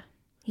 Yeah.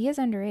 He is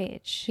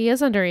underage. He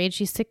is underage.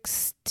 He's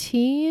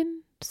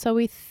 16, so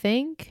we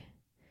think.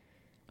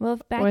 Well,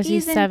 if Or is he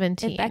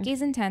 17? If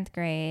Becky's in 10th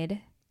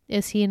grade.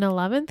 Is he in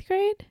 11th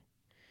grade?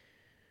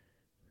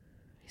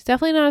 He's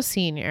definitely not a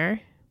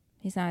senior.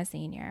 He's not a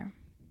senior.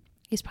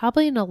 He's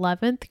probably in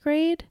 11th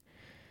grade.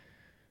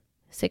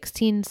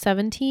 16,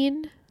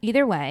 17.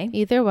 Either way,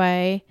 Either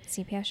way,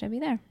 CPS should be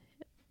there.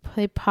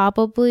 they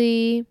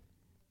probably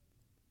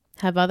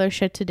have other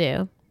shit to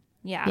do.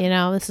 Yeah. You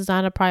know, this is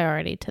not a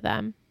priority to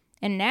them.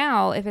 And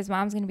now, if his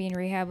mom's going to be in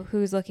rehab,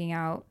 who's looking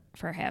out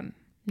for him?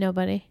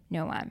 Nobody.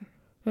 No one.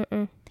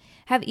 Mm-mm.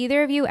 Have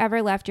either of you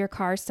ever left your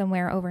car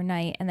somewhere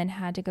overnight and then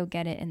had to go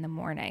get it in the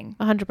morning?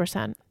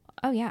 100%.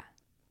 Oh, yeah.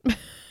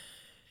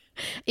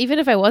 Even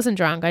if I wasn't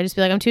drunk, I'd just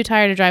be like, I'm too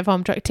tired to drive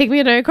home. Take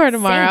me to my car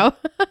tomorrow.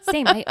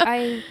 Same.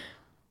 I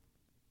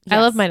I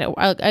left mine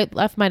I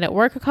left mine at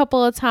work a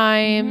couple of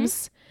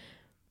times.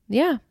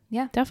 Yeah.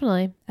 Yeah.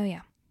 Definitely. Oh,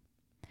 yeah.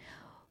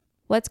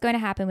 What's going to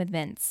happen with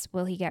Vince?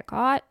 Will he get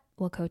caught?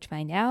 Will Coach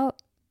find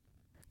out?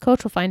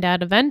 Coach will find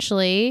out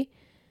eventually.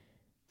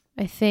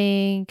 I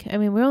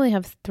mean, we only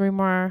have 3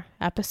 more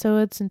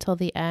episodes until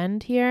the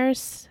end here.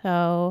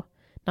 So,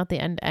 not the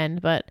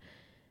end, but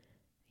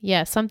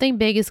yeah, something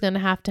big is going to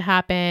have to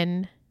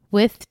happen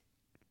with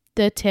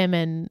the Tim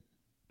and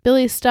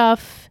Billy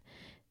stuff.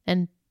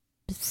 And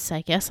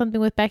I guess something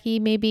with Becky,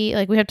 maybe.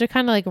 Like, we have to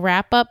kind of like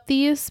wrap up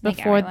these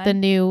before the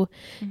new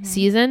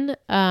season.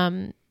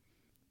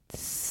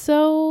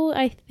 So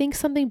I think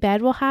something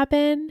bad will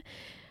happen.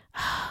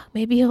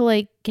 Maybe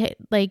he'll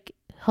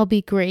he'll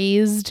be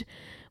grazed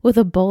with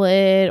a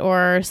bullet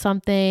or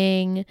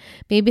something.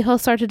 Maybe he'll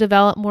start to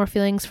develop more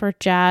feelings for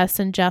Jess,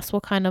 and Jess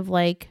will kind of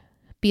like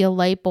be a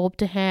light bulb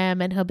to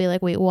him, and he'll be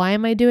like, wait, why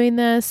am I doing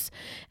this?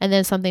 And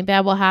then something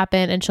bad will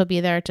happen, and she'll be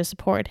there to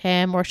support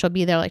him, or she'll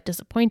be there like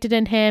disappointed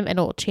in him, and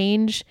it will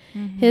change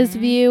his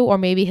view. Or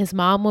maybe his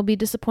mom will be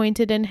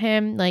disappointed in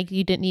him, like,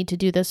 you didn't need to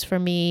do this for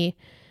me.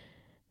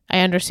 I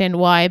understand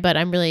why, but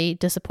I'm really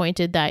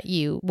disappointed that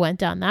you went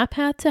down that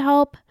path to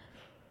help.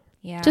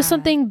 Yeah. Just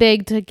something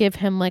big to give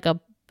him like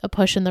a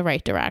push in the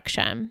right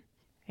direction.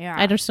 Yeah.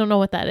 I just don't know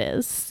what that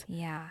is.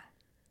 Yeah.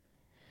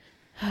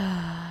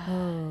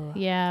 Oh.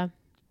 Yeah.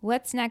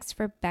 What's next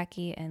for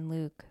Becky and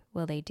Luke?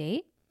 Will they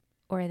date?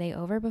 Or are they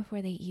over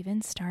before they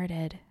even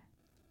started?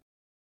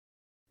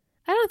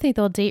 I don't think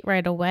they'll date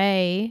right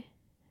away.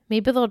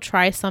 Maybe they'll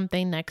try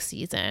something next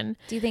season.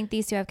 Do you think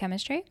these two have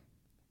chemistry?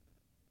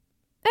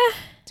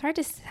 It's hard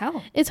to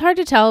tell. It's hard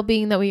to tell,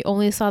 being that we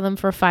only saw them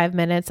for 5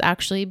 minutes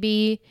actually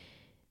be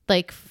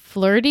like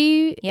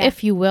flirty,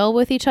 if you will,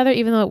 with each other,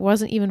 even though it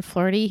wasn't even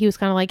flirty. He was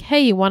kind of like,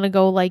 hey, you want to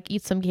go like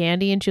eat some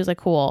candy? And she was like,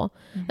 cool.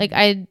 Like,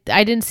 I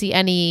didn't see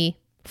any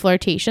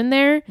flirtation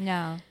there.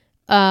 No.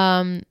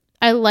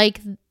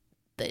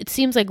 It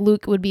seems like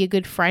Luke would be a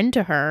good friend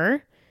to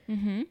her.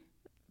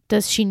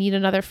 Does she need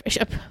another?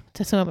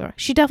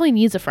 She definitely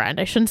needs a friend.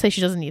 I shouldn't say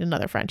she doesn't need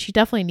another friend. She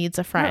definitely needs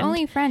a friend. Her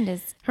only friend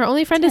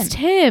is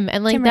Tim.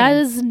 And like, Tim that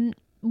Riggins. is,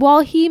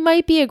 while he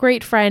might be a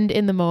great friend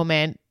in the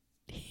moment,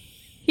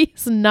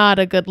 he's not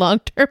a good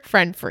long-term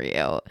friend for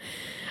you.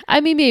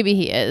 I mean, maybe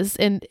he is.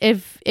 And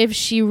if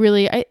she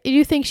really,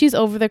 you think she's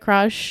over the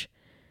crush?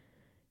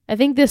 I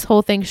think this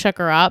whole thing shook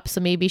her up. So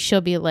maybe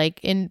she'll be like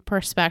in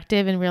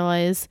perspective and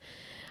realize,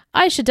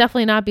 I should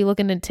definitely not be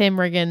looking at Tim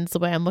Riggins the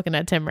way I'm looking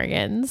at Tim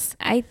Riggins.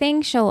 I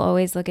think she'll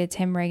always look at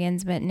Tim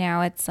Riggins, but now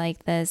it's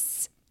like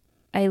this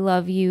I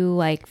love you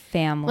like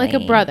family. Like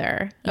a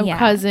brother, a Yeah.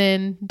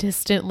 cousin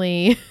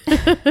distantly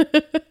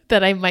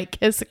that I might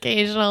kiss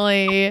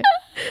occasionally.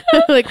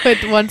 Like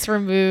with once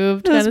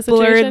removed kind of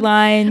situation. blurred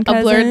line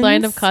A blurred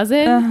line of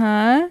cousin.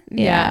 Uh-huh.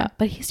 Yeah.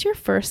 But he's your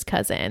first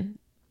cousin.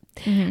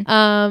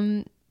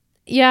 Mm-hmm.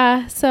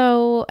 Yeah,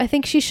 so I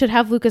think she should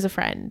have Luke as a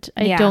friend.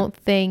 I don't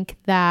think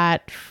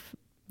that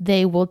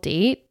they will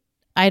date.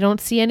 I don't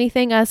see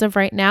anything as of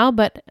right now,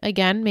 but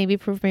again, maybe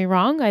prove me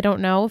wrong. I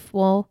don't know if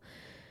we'll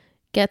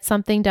get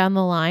something down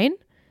the line.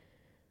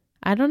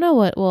 I don't know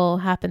what will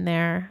happen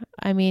there.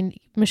 I mean,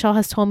 Michelle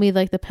has told me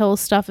like the pill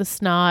stuff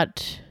is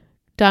not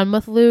done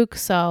with Luke,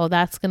 so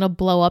that's going to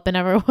blow up in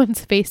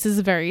everyone's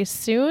faces very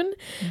soon.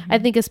 I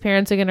think his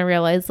parents are going to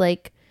realize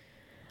like,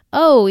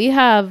 oh, we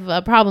have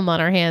a problem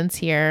on our hands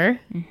here.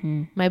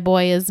 My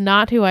boy is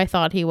not who I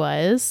thought he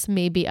was.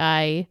 Maybe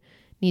I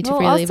need to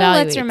really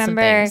evaluate let's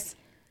remember some things.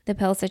 the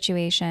pill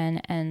situation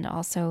and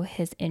also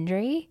his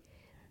injury.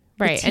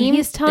 Right. And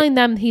he's telling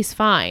them he's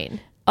fine.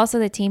 Also,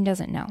 the team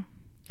doesn't know.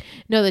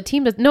 No, the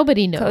team does.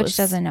 Nobody knows. Coach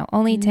doesn't know.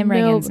 Only Tim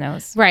Riggins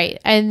knows. Right.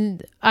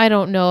 And I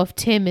don't know if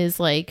Tim is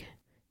like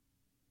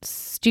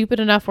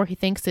stupid enough where he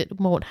thinks it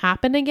won't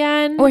happen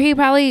again. Or he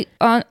probably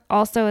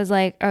also is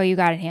like, oh, you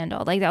got it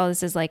handled. Like, oh,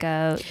 this is like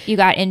you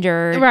got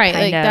injured. Right.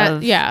 Kind like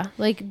of. that. Yeah.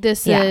 Like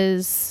this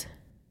is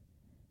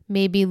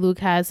maybe Luke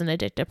has an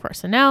addictive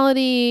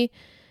personality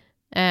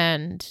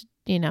and,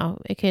 you know,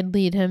 it could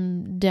lead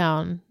him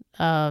down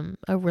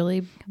a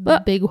really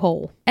big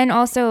hole. And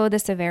also the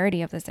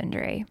severity of this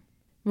injury.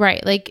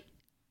 Right. Like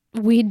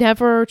we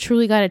never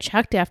truly got it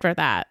checked after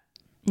that.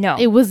 No.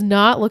 It was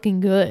not looking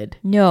good.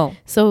 No.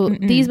 So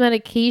these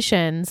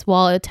medications,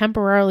 while it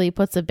temporarily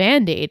puts a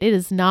Band-Aid, it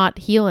is not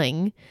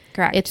healing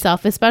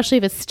itself, especially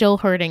if it's still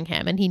hurting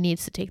him and he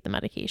needs to take the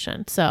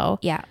medication. So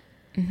yeah.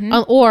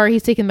 Or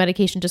he's taking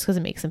medication just because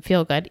it makes him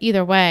feel good.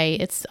 Either way,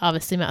 it's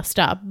obviously messed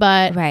up.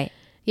 But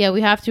yeah,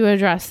 we have to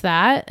address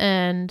that.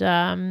 And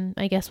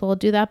I guess we'll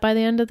do that by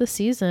the end of the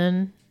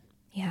season.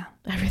 Yeah.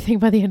 Everything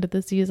by the end of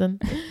the season.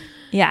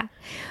 Yeah.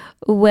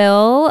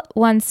 Will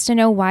wants to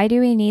know, why do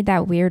we need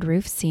that weird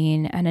roof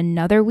scene and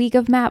another week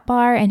of Matt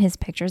Barr and his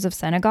pictures of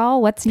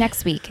Senegal? What's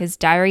next week? His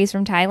diaries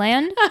from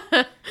Thailand?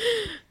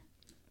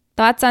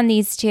 Thoughts on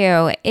these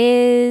two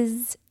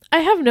is... I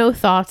have no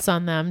thoughts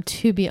on them,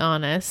 to be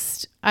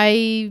honest.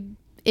 It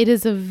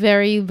is a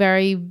very,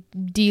 very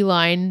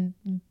D-line,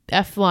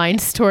 F-line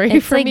story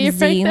it's for like me.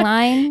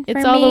 Z-line.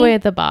 It's all the way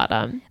at the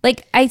bottom.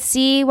 Like, I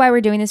see why we're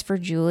doing this for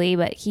Julie,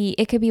 but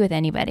it could be with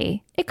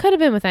anybody. It could have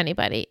been with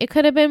anybody. It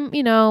could have been,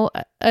 you know,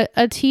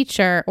 a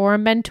teacher or a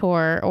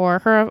mentor or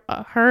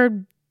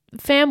her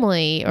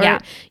family or,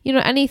 you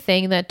know,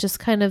 anything that just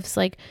kind of is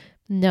like,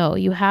 no,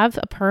 you have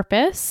a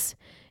purpose.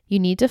 You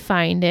need to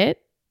find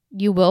it.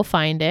 You will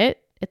find it.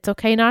 It's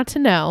okay not to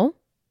know.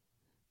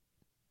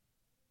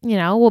 You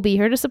know, we'll be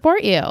here to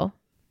support you.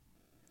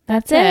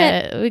 That's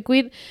it.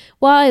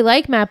 Well, I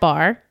like Matt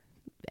Barr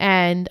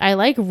and I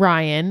like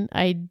Ryan.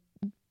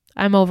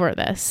 I'm over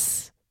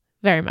this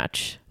very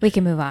much. We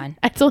can move on.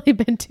 It's only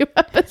been 2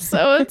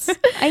 episodes.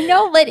 I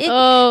know, but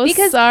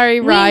because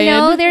sorry, Ryan. We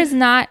know there's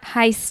not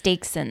high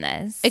stakes in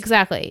this.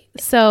 Exactly.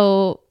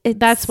 So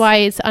that's why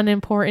it's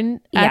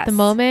unimportant at the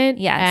moment.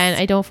 Yes. And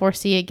I don't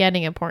foresee it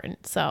getting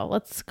important. So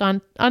let's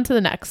go on to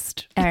the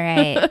next. All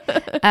right.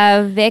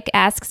 Vic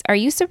asks, are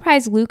you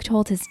surprised Luke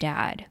told his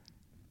dad?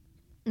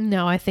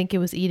 No, I think it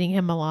was eating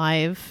him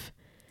alive.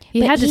 He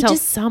had to tell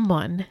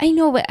someone. I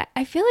know, but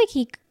I feel like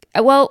he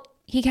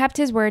kept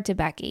his word to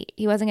Becky.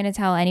 He wasn't going to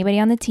tell anybody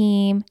on the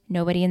team,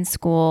 nobody in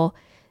school.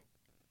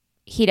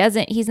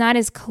 He's not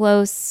as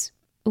close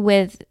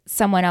with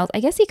someone else. I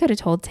guess he could have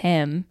told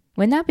Tim.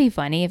 Wouldn't that be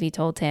funny if he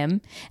told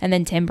Tim and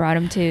then Tim brought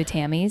him to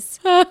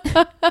Tammy's? Yeah,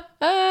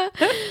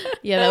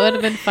 that would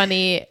have been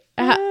funny.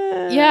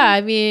 Yeah,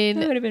 I mean,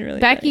 that would have been really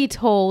Becky funny.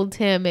 Told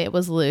Tim it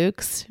was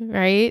Luke's,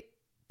 right?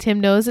 Tim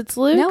knows it's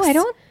Luke's. No, I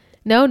don't.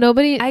 No,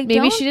 nobody.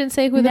 Maybe she didn't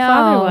say who the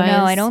father was.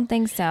 No, I don't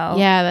think so.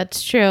 Yeah,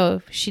 that's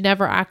true. She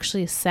never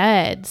actually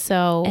said.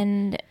 So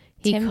and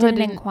Tim didn't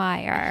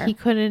inquire. He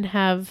couldn't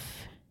have.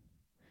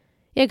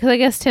 Yeah, because I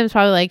guess Tim's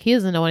probably like, he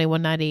doesn't know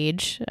anyone that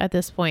age at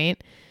this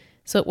point,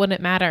 so it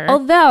wouldn't matter.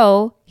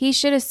 Although he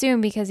should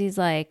assume, because he's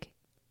like,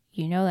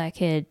 you know that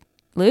kid,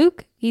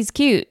 Luke? He's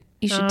cute.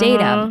 You should date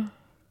him.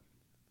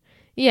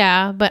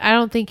 Yeah, but I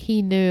don't think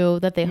he knew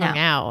that they hung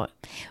out.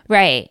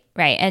 Right.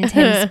 And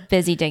Tim's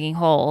busy digging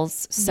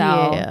holes. So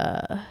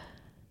yeah.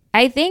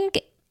 I think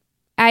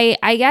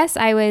I guess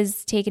I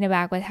was taken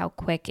aback with how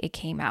quick it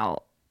came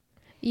out.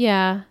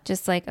 Yeah.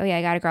 Just like, oh yeah,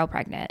 I got a girl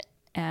pregnant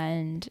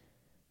and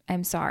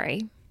I'm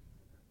sorry.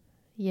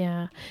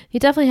 Yeah. He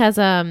definitely has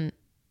a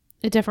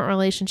different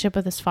relationship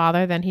with his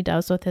father than he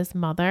does with his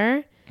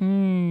mother.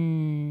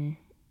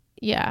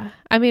 Yeah.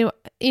 I mean,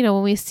 you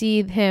know, when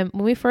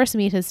we first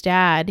meet his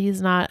dad,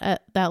 he's not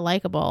that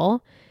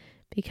likable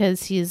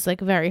because he's like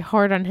very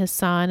hard on his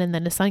son, and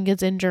then his son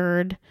gets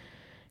injured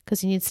because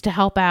he needs to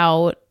help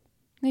out.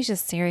 He's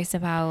just serious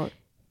about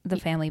the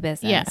family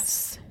business.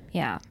 Yes.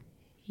 Yeah.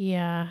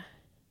 Yeah.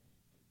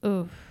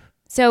 Oof.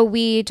 So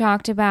we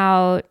talked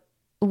about,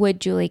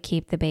 would Julie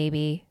keep the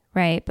baby,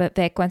 right? But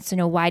Vic wants to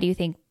know, why do you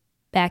think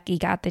Becky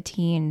got the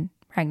teen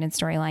pregnant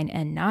storyline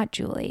and not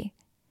Julie?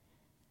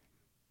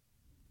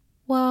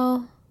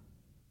 Well,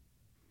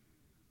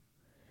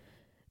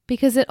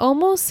 because it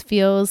almost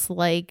feels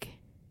like,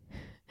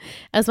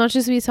 as much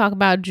as we talk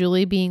about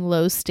Julie being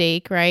low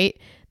stake, right?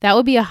 That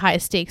would be a high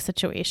stake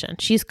situation.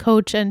 She's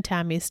Coach and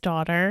Tammy's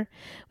daughter.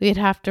 We'd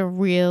have to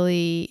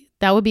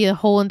that would be a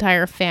whole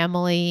entire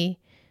family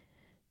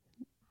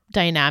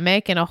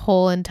dynamic and a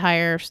whole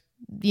entire,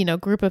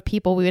 group of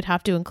people we would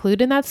have to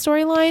include in that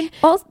storyline.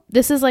 Well,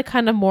 this is like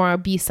kind of more a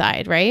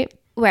B-side, right?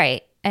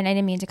 Right. And I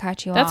didn't mean to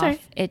cut you That's off.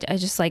 right. It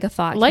just like a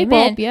thought Light came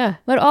bulb, in. yeah.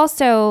 But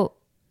also,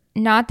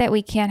 not that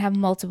we can't have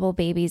multiple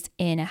babies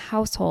in a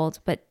household,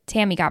 but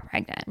Tammy got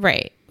pregnant.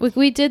 Right.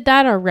 We did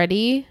that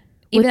already.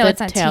 Even though the it's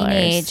not Taylors.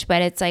 teenage,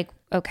 but it's like,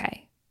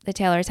 okay, the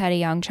Taylors had a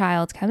young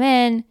child come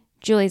in.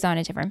 Julie's on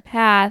a different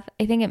path.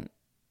 I think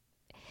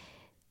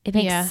it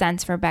makes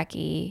sense for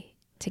Becky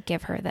to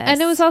give her this.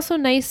 And it was also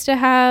nice to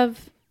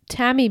have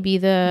Tammy be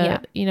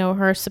the,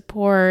 her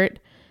support.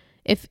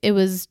 If it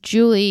was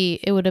Julie,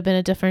 it would have been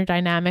a different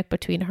dynamic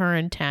between her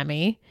and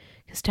Tammy,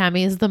 because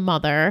Tammy is the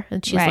mother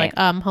and she's like,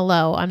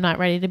 hello, I'm not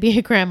ready to be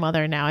a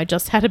grandmother now. I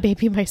just had a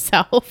baby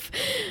myself.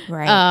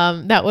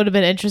 Right. That would have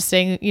been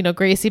interesting.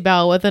 Gracie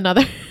Bell with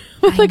another,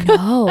 I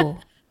know.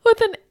 with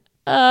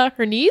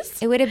her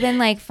niece. It would have been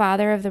like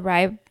Father of the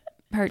Bride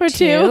part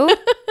two.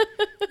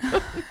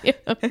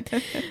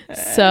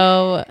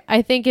 So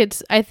I think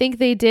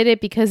they did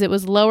it because it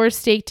was lower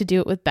stake to do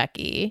it with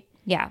Becky.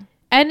 Yeah.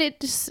 And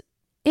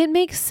it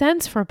makes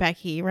sense for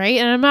Becky, right?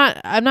 And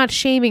I'm not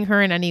shaming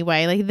her in any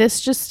way. Like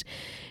this,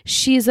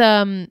 she's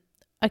a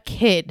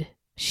kid.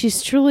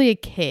 She's truly a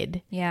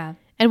kid. Yeah.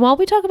 And while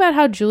we talk about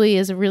how Julie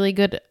is a really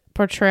good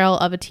portrayal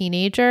of a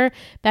teenager,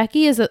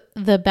 Becky is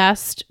the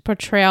best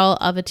portrayal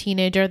of a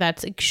teenager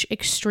that's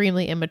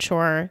extremely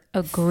immature.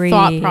 Agreed.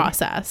 Thought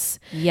process.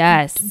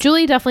 Yes.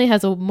 Julie definitely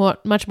has a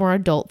much more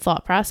adult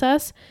thought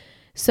process.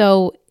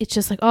 So it's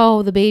just like,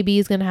 oh, the baby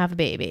is going to have a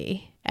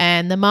baby.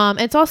 And the mom,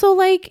 it's also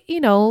like,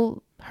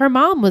 her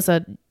mom was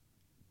a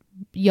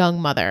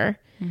young mother.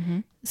 Mm-hmm.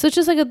 So it's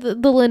just like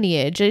the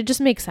lineage. It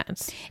just makes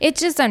sense.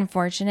 It's just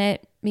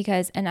unfortunate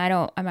because, and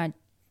I'm not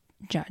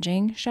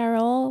judging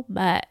Cheryl,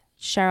 but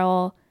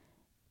Cheryl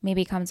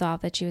maybe comes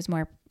off that she was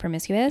more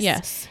promiscuous.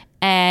 Yes.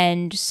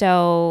 And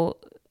so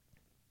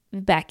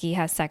Becky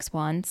has sex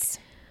once.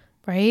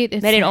 Right?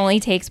 But it only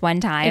takes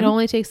one time.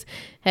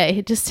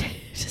 It just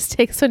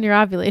takes when you're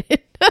ovulated.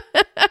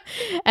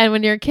 And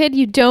when you're a kid,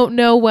 you don't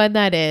know when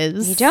that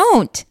is. You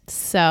don't.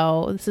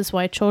 So this is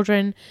why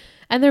children,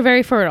 and they're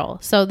very fertile.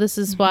 So this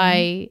is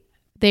why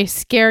they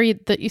scare you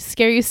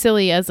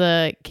silly as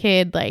a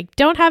kid. Like,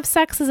 don't have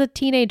sex as a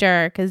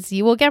teenager because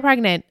you will get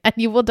pregnant and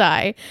you will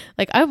die.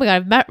 Like, oh my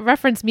God, I've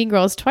referenced Mean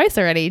Girls twice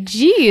already.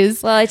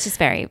 Jeez. Well, it's just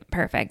very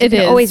perfect. It You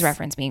is. can always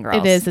reference Mean Girls.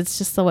 It is. It's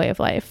just the way of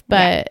life.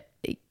 But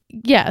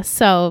yeah,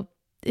 so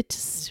it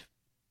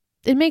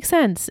makes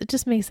sense. It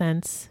just makes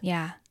sense.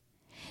 Yeah.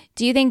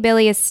 Do you think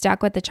Billy is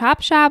stuck with the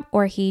chop shop,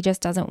 or he just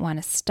doesn't want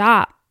to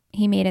stop?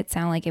 He made it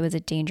sound like it was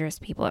dangerous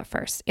people at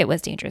first. It was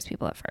dangerous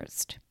people at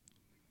first.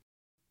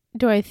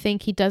 Do I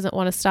think he doesn't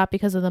want to stop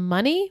because of the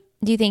money?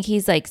 Do you think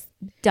he's like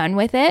done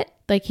with it?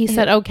 Like he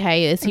said,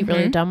 okay, is he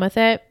really done with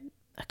it?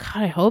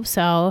 God, I hope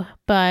so.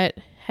 But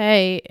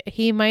hey,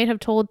 he might have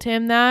told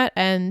Tim that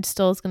and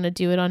still is going to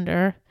do it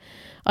under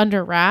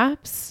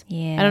wraps.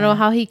 Yeah. I don't know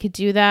how he could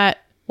do that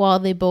while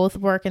they both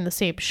work in the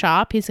same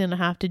shop. He's going to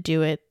have to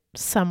do it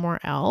somewhere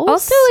else.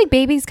 Also, like,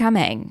 baby's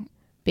coming.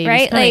 Baby's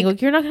right? coming.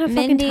 Like, You're not going to have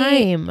fucking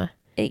time.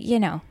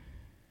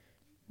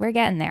 We're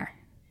getting there.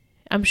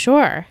 I'm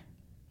sure.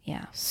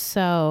 Yeah.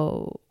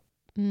 So,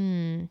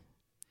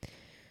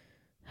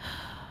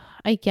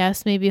 I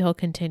guess maybe he'll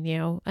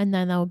continue, and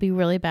then that would be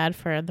really bad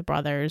for the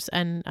brothers.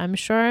 And I'm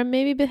sure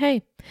but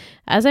hey,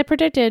 as I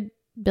predicted,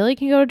 Billy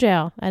can go to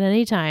jail at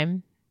any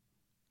time.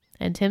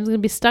 And Tim's going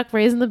to be stuck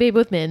raising the baby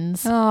with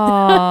mittens. Oh,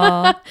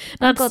 not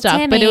Uncle stuck,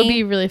 Timmy. but it would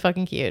be really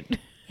fucking cute.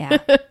 Yeah.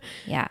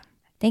 Yeah.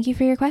 Thank you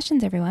for your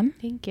questions, everyone.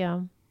 Thank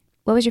you.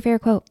 What was your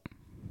favorite quote?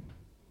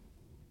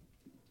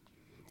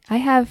 I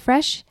have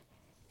fresh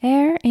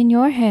air in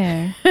your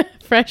hair.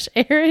 Fresh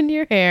air in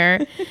your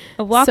hair.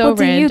 A walk So will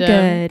do you random.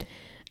 good.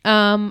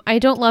 I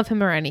don't love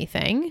him or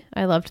anything.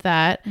 I loved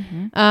that.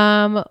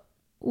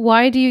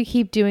 Why do you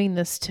keep doing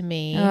this to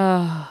me?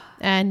 Oh.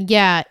 And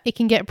yeah, it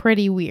can get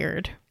pretty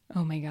weird.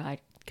 Oh my God.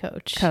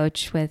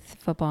 Coach with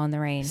football in the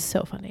rain.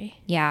 So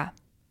funny. Yeah.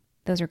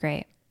 Those were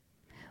great.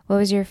 What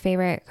was your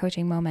favorite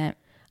coaching moment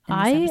in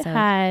this I episode?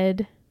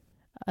 had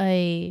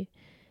a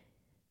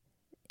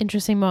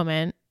interesting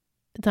moment.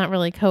 It's not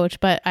really coach,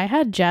 but I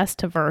had Jess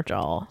to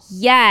Virgil.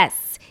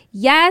 Yes.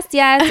 Because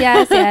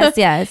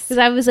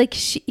I was like,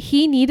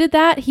 he needed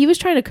that. He was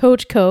trying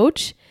to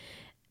coach.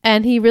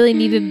 And he really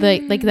needed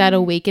like that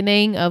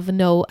awakening of,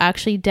 no,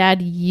 actually,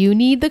 Dad, you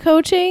need the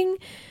coaching.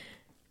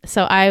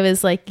 So I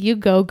was like, you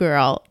go,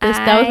 girl.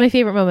 That was my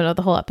favorite moment of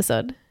the whole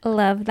episode.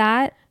 Love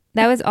that.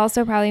 That was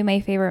also probably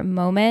my favorite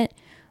moment.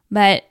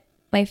 But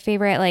my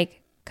favorite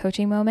like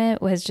coaching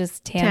moment was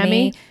just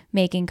Tammy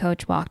making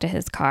Coach walk to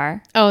his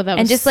car. Oh, that was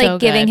and just so like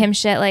giving good. him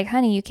shit like,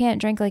 honey, you can't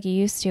drink like you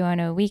used to on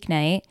a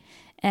weeknight,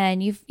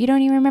 and you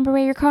don't even remember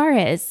where your car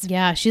is.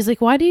 Yeah, she's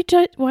like, why do you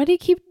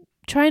keep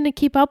trying to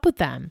keep up with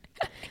them?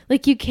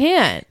 Like, you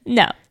can't.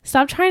 No,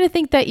 stop trying to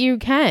think that you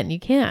can. You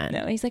can't.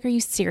 no. He's like, are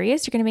you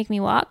serious? You're gonna make me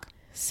walk?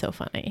 So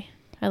funny.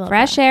 I love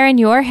Fresh that. air in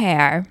your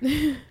hair.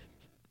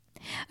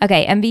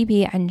 Okay,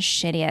 MVP and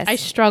shittiest. I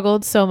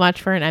struggled so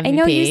much for an MVP. I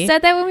know you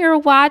said that when we were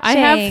watching. I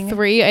have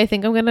 3. I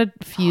think I'm gonna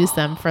fuse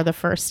them for the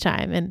first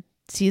time in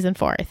season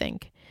 4. I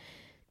think.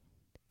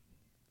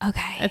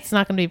 Okay, It's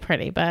not gonna be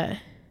pretty, but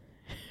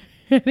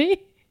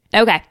ready?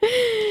 okay.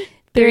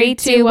 3,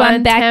 2,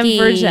 1. Becky.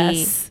 Tam,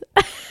 Jess.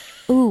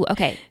 Ooh,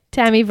 okay.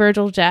 Tammy,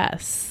 Virgil,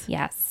 Jess.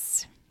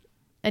 Yes,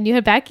 And you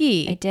had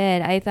Becky. I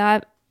did. I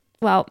thought,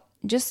 well,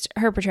 just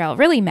her portrayal.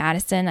 Really,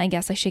 Madison. I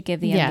guess I should give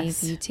the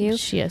MVP to.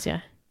 She is,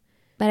 yeah.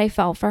 But I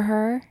felt for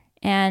her,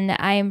 and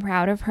I am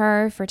proud of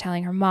her for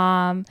telling her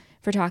mom,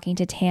 for talking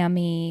to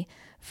Tammy,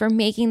 for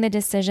making the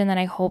decision that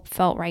I hope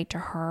felt right to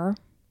her.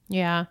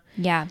 Yeah.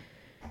 Yeah.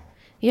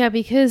 Yeah,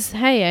 because,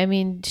 hey, I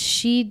mean,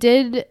 she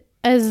did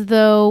as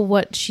though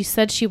what she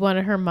said she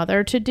wanted her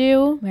mother to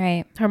do,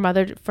 Right.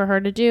 for her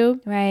to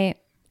do. Right.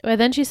 But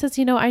then she says,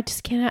 I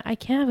can't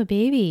have a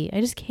baby.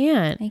 I just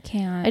can't. I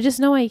can't. I just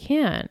know I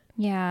can't.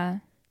 Yeah.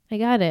 I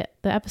got it.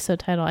 The episode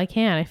title. I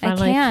can't. I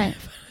can't.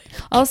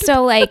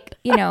 Also, like,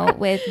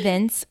 with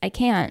Vince, I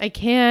can't. I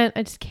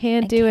just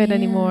can't do it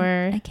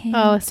anymore. I can't.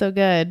 Oh, so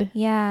good.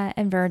 Yeah.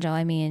 And Virgil,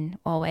 I mean,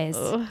 always.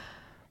 Ugh.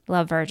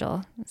 Love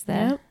Virgil. Is the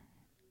Yep.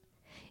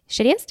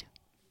 shittiest?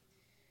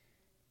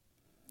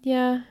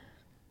 Yeah.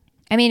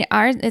 I mean,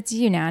 it's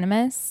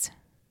unanimous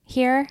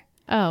here.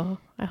 Oh,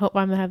 I hope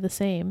I'm going to have the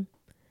same.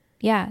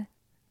 Yeah.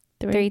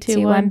 3,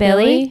 2, 1,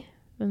 Billy.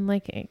 And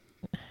like,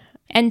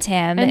 And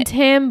Tim. and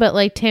Tim, but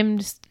like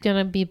Tim's going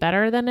to be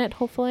better than it,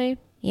 hopefully.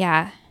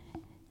 Yeah.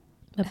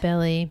 But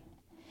Billy.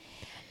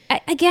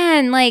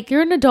 Again, like,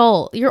 You're an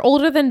adult. You're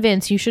older than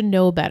Vince. You should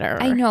know better.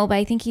 I know, but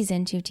I think he's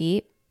in too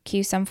deep.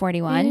 Q Sum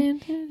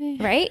 41.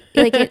 Right?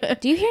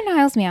 Like, do you hear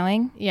Niles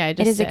meowing? Yeah, I It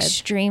just is did.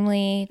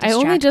 extremely I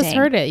distracting. only just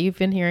heard it. You've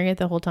been hearing it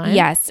the whole time?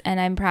 Yes, and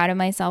I'm proud of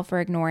myself for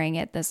ignoring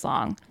it this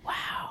long.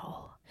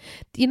 Wow.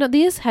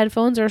 These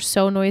headphones are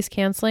so noise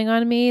canceling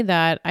on me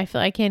that I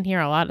feel I can't hear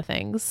a lot of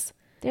things.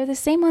 They're the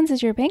same ones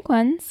as your pink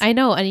ones. I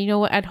know. And you know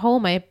what? At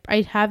home, I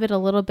have it a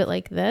little bit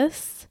like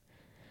this.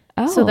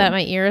 Oh. So that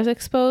my ear is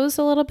exposed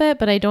a little bit,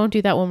 but I don't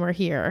do that when we're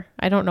here.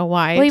 I don't know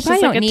why. Well, you It's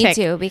probably just don't like a need tick.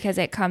 to because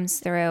it comes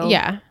through.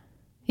 Yeah.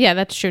 Yeah,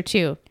 that's true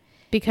too.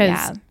 Because,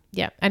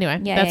 anyway,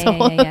 Yeah, that's yeah, a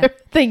whole yeah, yeah. other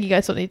thing you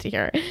guys will need to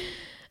hear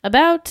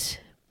about.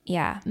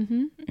 Yeah.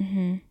 Mm-hmm.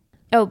 Mm-hmm.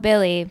 Oh,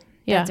 Billy.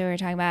 Yeah. That's what we were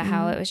talking about,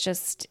 how it was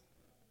just,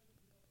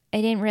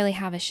 I didn't really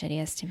have a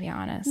shittiest, to be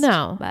honest.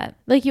 No. But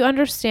Like, you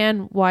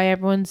understand why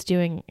everyone's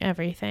doing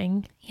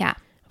everything. yeah.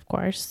 Of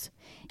course.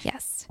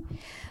 Yes.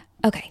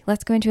 Okay,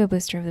 let's go into a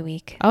booster of the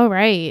week. All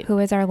right. Who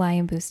is our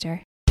lion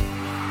booster?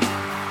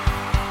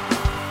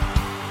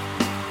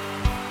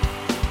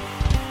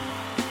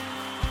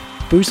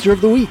 Booster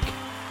of the week.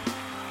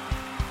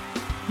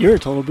 You're a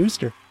total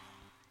booster.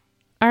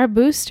 Our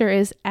booster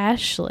is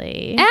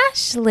Ashley.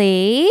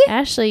 Ashley.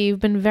 Ashley, you've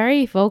been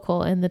very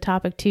vocal in the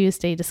Topic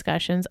Tuesday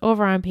discussions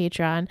over on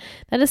Patreon.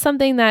 That is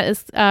something that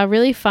is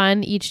really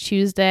fun. Each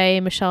Tuesday,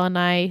 Michelle and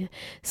I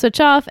switch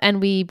off and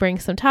we bring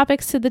some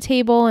topics to the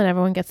table and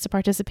everyone gets to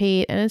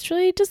participate. And it's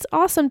really just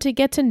awesome to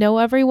get to know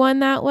everyone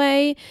that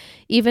way.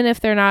 Even if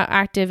they're not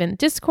active in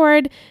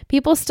Discord,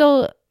 people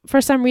still, for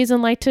some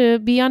reason, like to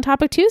be on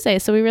Topic Tuesday.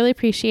 So we really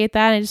appreciate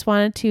that. I just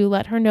wanted to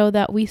let her know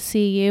that we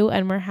see you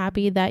and we're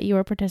happy that you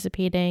are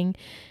participating.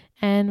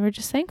 And we're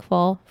just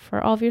thankful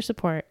for all of your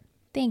support.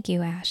 Thank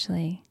you,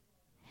 Ashley.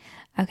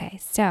 Okay,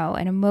 so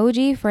an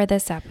emoji for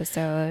this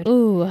episode.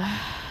 Ooh.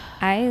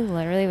 I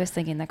literally was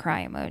thinking the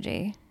cry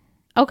emoji.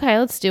 Okay,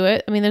 let's do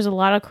it. I mean, there's a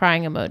lot of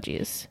crying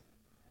emojis.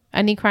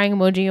 Any crying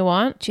emoji you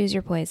want? Choose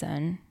your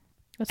poison.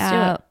 Let's do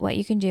it. What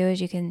you can do is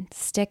you can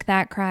stick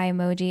that cry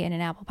emoji in an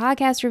Apple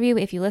Podcast review.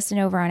 If you listen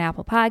over on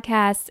Apple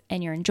Podcasts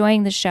and you're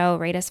enjoying the show,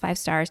 rate us 5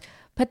 stars.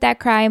 Put that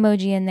cry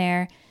emoji in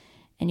there,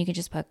 and you can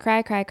just put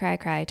cry, cry, cry,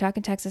 cry.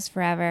 Talking Texas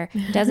forever.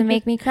 Doesn't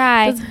make me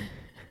cry,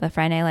 but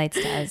Friday Night Lights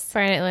does.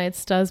 Friday Night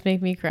Lights does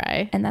make me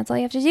cry. And that's all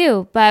you have to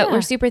do. But Yeah.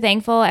 we're super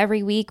thankful.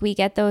 Every week we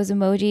get those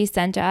emojis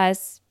sent to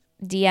us,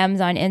 DMs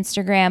on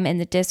Instagram, in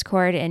the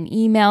Discord, and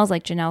emails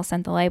like Janelle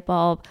sent the light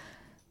bulb.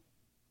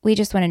 We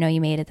just want to know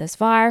you made it this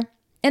far.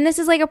 And this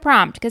is like a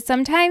prompt because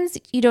sometimes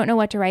you don't know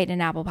what to write in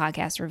an Apple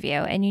Podcast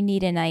review and you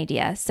need an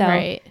idea. So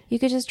Right. you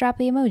could just drop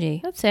the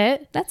emoji. That's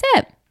it. That's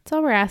it. That's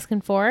all we're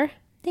asking for.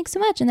 Thanks so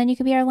much. And then you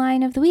could be our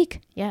lion of the week.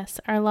 Yes,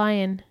 our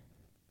lion.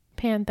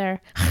 Panther.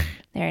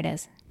 There it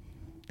is.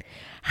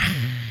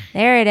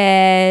 There it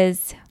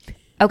is.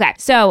 Okay.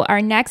 So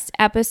our next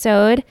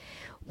episode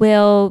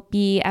will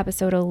be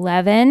episode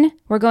 11.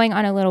 We're going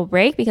on a little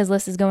break because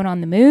Liz is going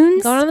on the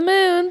moons. Going on the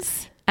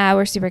moons.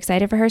 We're super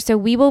excited for her. So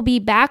we will be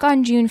back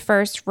on June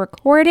 1st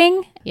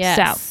recording.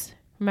 Yes. So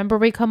Remember,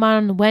 we come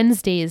on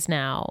Wednesdays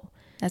now.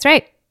 That's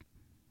right.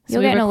 So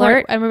You'll we get an record,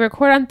 alert. and we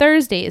record on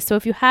Thursdays. So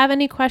if you have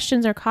any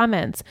questions or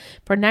comments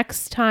for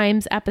next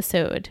time's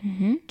episode,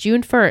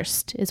 June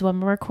 1st is when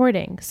we're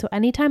recording. So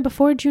anytime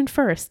before June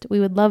 1st, we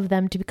would love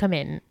them to come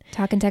in.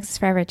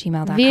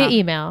 TalkingTexasForever@gmail.com. Via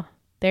email.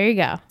 There you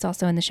go. It's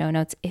also in the show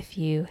notes if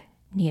you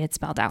need it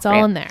spelled out. It's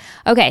all in there.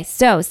 Okay,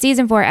 so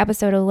season 4,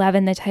 episode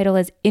 11. The title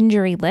is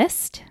Injury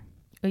List.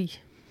 Oy.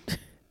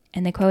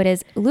 And the quote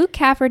is, Luke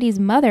Cafferty's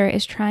mother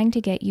is trying to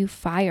get you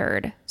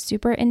fired.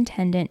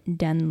 Superintendent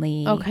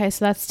Dunley. Okay,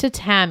 so that's to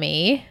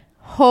Tammy.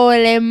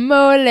 Holy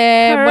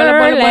moly.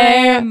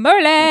 Holy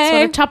moly. Let's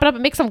want to chop it up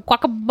and make some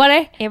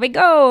guacamole. Here we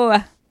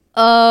go.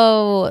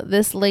 Oh,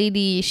 this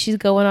lady, she's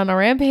going on a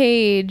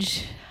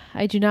rampage.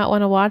 I do not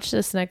want to watch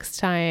this next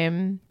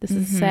time. This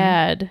is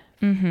sad.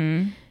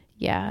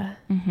 Yeah.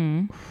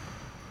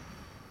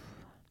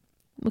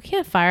 We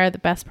can't fire the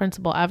best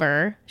principal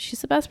ever. She's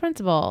the best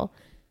principal.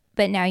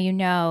 But now you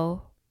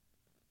know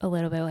a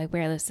little bit like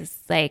where this is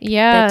like.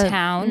 Yeah. The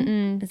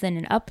town is in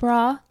an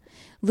uproar.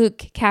 Luke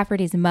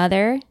Cafferty's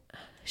mother,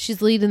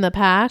 She's leading the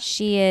pack.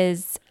 she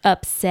is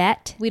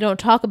upset. We don't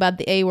talk about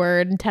the A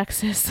word in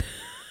Texas.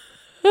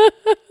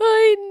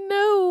 I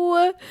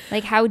know.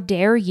 Like, how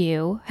dare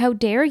you? How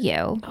dare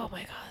you? Oh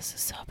my God, this is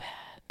so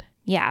bad.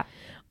 Yeah.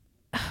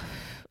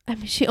 I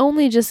mean, she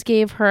only just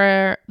gave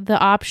her the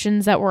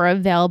options that were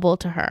available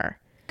to her.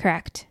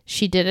 Correct.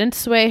 She didn't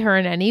sway her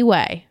in any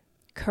way.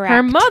 Correct.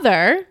 Her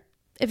mother,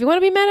 if you want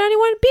to be mad at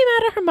anyone, be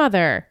mad at her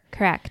mother.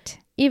 Correct.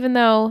 Even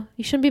though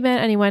you shouldn't be mad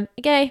at anyone.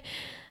 Okay,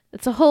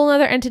 it's a whole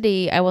other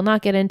entity I will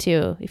not get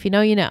into. If you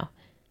know, you know.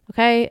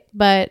 Okay,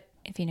 but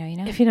If you know, you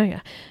know. if you know, you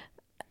know.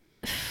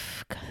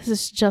 God, this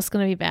is just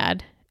going to be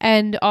bad.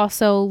 And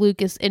also,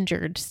 Luke is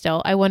injured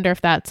still. I wonder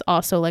if that's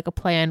also like a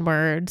play on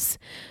words.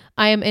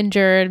 I am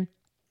injured.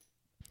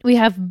 We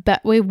have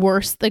way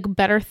worse, like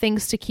better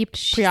things to keep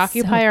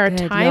preoccupy our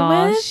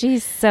time with.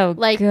 She's so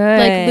Like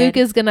good. Luke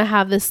is gonna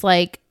have this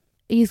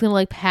he's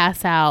gonna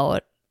pass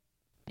out.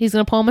 He's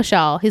gonna pull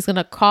Michelle. He's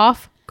gonna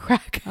cough,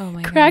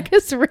 crack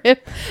his rib,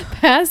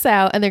 pass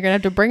out, and they're gonna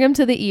have to bring him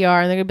to the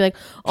ER. And they're gonna be like,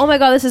 "Oh my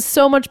God, this is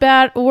so much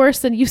worse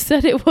than you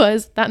said it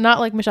was." Not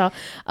like Michelle.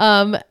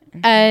 And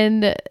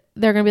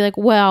they're gonna be like,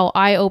 "Well,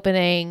 eye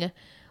opening.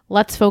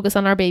 Let's focus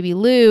on our baby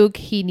Luke.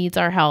 He needs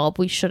our help.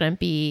 We shouldn't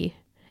be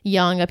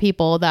yelling at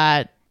people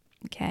that,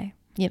 Okay.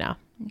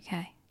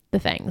 the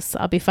things."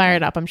 I'll be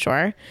fired up, I'm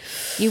sure.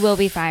 You will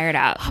be fired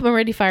up. I'm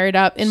already fired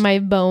up in my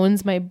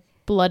bones. My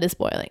blood is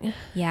boiling.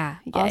 Yeah.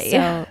 Yay.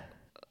 Also,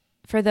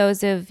 for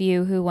those of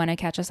you who want to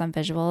catch us on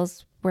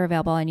visuals, we're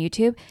available on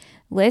YouTube.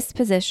 Liz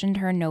positioned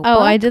her notebook.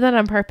 Oh, I did that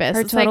on purpose.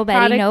 Her It's Total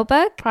Betty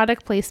notebook.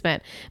 Product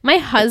placement. My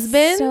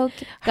husband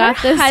got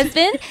her this.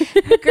 Husband?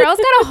 The girl's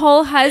got a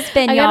whole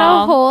husband, I y'all.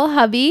 got a whole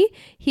hubby.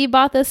 He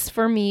bought this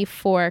for me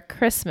for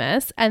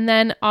Christmas, and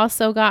then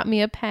also got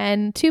me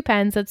two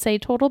pens that say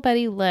Total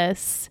Betty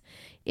Lists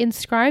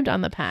inscribed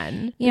on the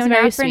pen. You know, It's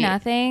very not for sweet.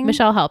 Nothing.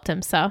 Michelle helped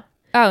him, so.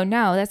 Oh,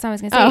 no, that's not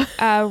what I was going to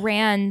say.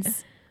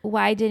 Rand's,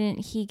 why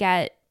didn't he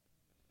get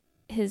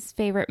his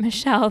favorite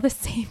Michelle the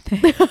same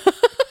thing?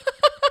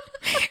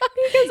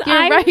 Because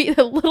You're right,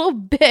 a little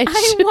bitch.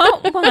 I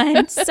want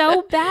one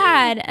so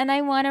bad, and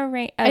I want a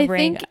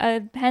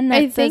pen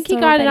that I think he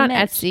got it on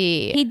Mitch.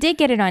 Etsy. He did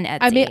get it on Etsy.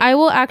 I mean, I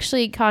will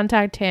actually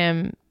contact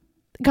him.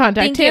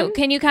 Thank you.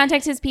 Can you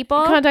contact his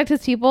people? Contact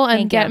his people and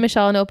Thank get you.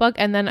 Michelle a notebook,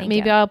 and then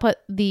maybe you. I'll put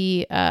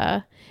the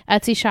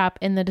Etsy shop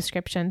in the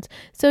descriptions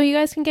so you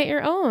guys can get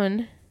your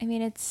own. I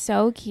mean, it's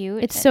so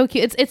cute. It's so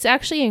cute. It's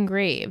actually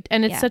engraved,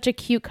 and it's Yeah. such a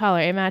cute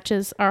color. It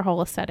matches our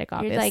whole aesthetic,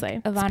 obviously. You're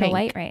like It's Ivana pink.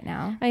 White right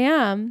now. I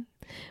am.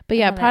 But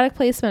yeah, love it. product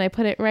placement. I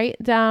put it right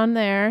down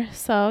there,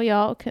 so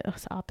y'all can. Oh,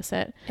 it's the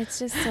opposite. It's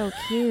just so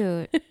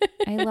cute.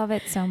 I love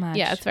it so much.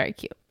 Yeah, it's very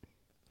cute.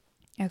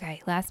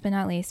 Okay, last but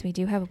not least, we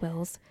do have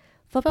Will's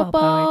football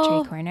Football.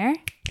 poetry corner.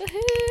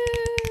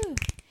 Woohoo!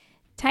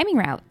 Timing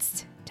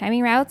routes.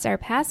 Timing routes are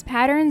pass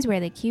patterns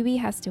where the QB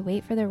has to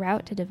wait for the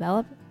route to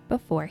develop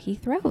before he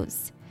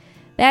throws.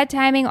 Bad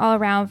timing all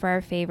around for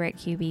our favorite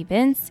QB,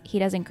 Vince. He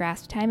doesn't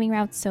grasp timing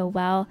routes so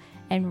well,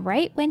 and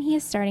right when he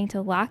is starting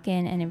to lock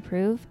in and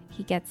improve,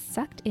 he gets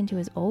sucked into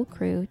his old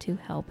crew to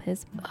help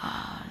his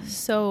mom.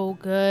 So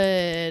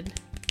good.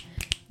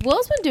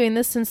 Will's been doing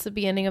this since the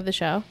beginning of the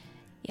show.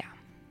 Yeah.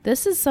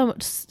 This is so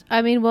much.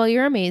 I mean, Will,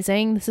 you're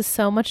amazing. This is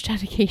so much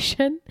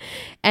dedication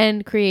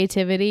and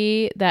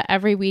creativity that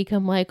every week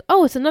I'm like,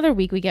 oh, it's another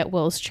week we get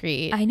Will's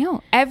treat. I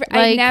know.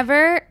 I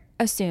never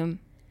assume.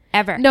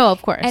 Ever. No,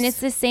 of course. And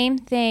it's the same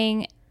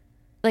thing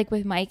like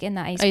with Mike and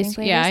the ice cream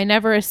flavors. Yeah, I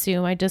never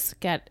assume. I just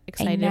get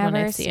excited when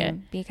I see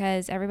it.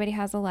 Because everybody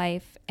has a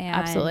life, and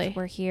Absolutely.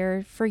 we're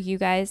here for you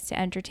guys to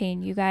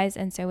entertain you guys.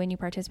 And so when you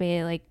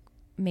participate, it like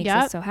makes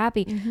us so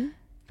happy. Mm-hmm.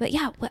 But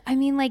yeah, I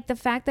mean, like the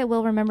fact that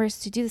Will remembers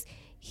to do this,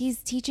 he's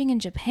teaching in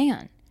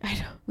Japan. I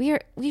know.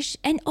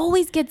 And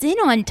always gets in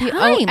on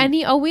time. And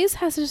he always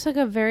has just like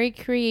a very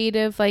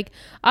creative, like,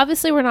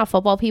 obviously we're not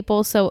football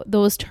people, so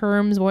those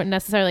terms won't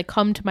necessarily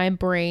come to my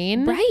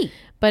brain. Right.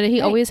 But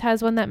he always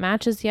has one that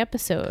matches the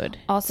episode.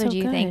 Also, So do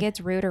you think good. it's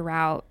route or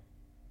route?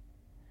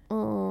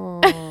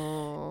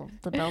 Oh.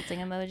 The belting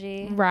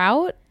emoji.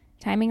 Route?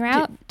 Timing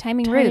route?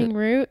 Timing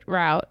route.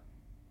 Route.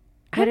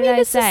 What did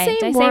I say?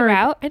 Did I say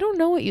route? I don't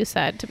know what you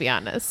said, to be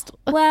honest.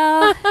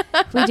 Well,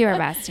 we do our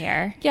best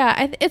here.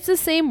 Yeah, it's the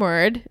same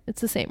word. It's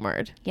the same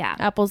word. Yeah.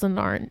 Apples and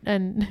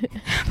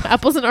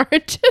apples and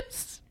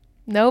oranges.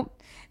 Nope.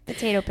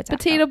 Potato.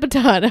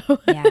 Potato.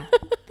 Yeah.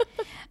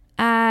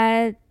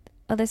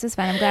 Well, this was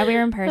fun. I'm glad we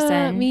were in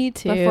person. Me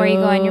too. Before you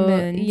go on your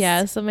moons.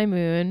 Yes, on my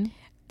moon.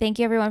 Thank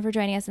you, everyone, for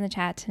joining us in the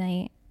chat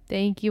tonight.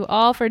 Thank you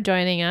all for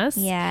joining us.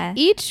 Yeah.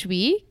 Each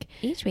week.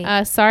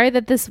 Sorry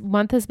that this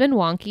month has been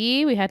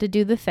wonky. We had to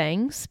do the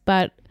things,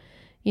 but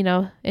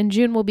in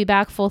June we'll be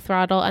back full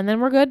throttle, and then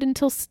we're good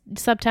until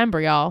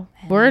September, y'all.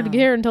 We're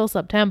here until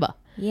September.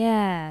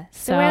 Yeah.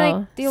 So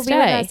we're you'll be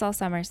with us all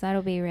summer, so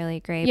that'll be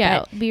really great.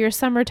 Yeah, it'll be your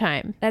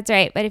summertime. That's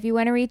right. But if you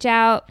want to reach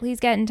out, please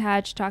get in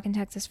touch.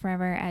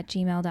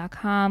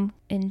 talkingtexasforever@gmail.com.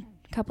 In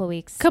a couple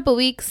weeks.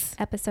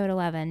 Episode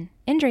 11.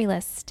 Injury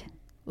list.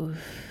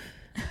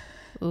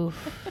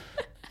 Oof.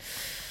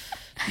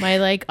 My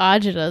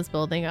agita is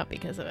building up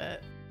because of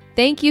it.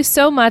 Thank you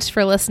so much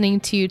for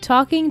listening to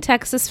Talking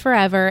Texas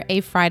Forever,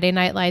 a Friday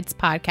Night Lights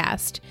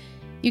podcast.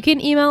 You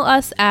can email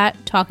us at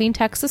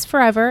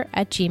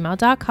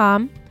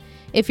talkingtexasforever@gmail.com.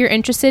 If you're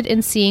interested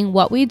in seeing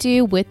what we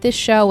do with this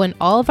show and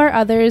all of our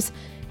others,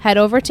 head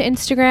over to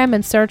Instagram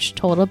and search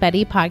Total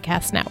Betty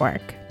Podcast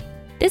Network.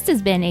 This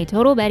has been a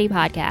Total Betty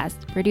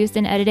podcast, produced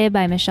and edited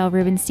by Michelle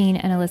Rubenstein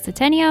and Alyssa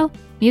Tenio.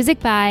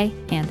 Music by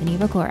Anthony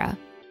Vacora.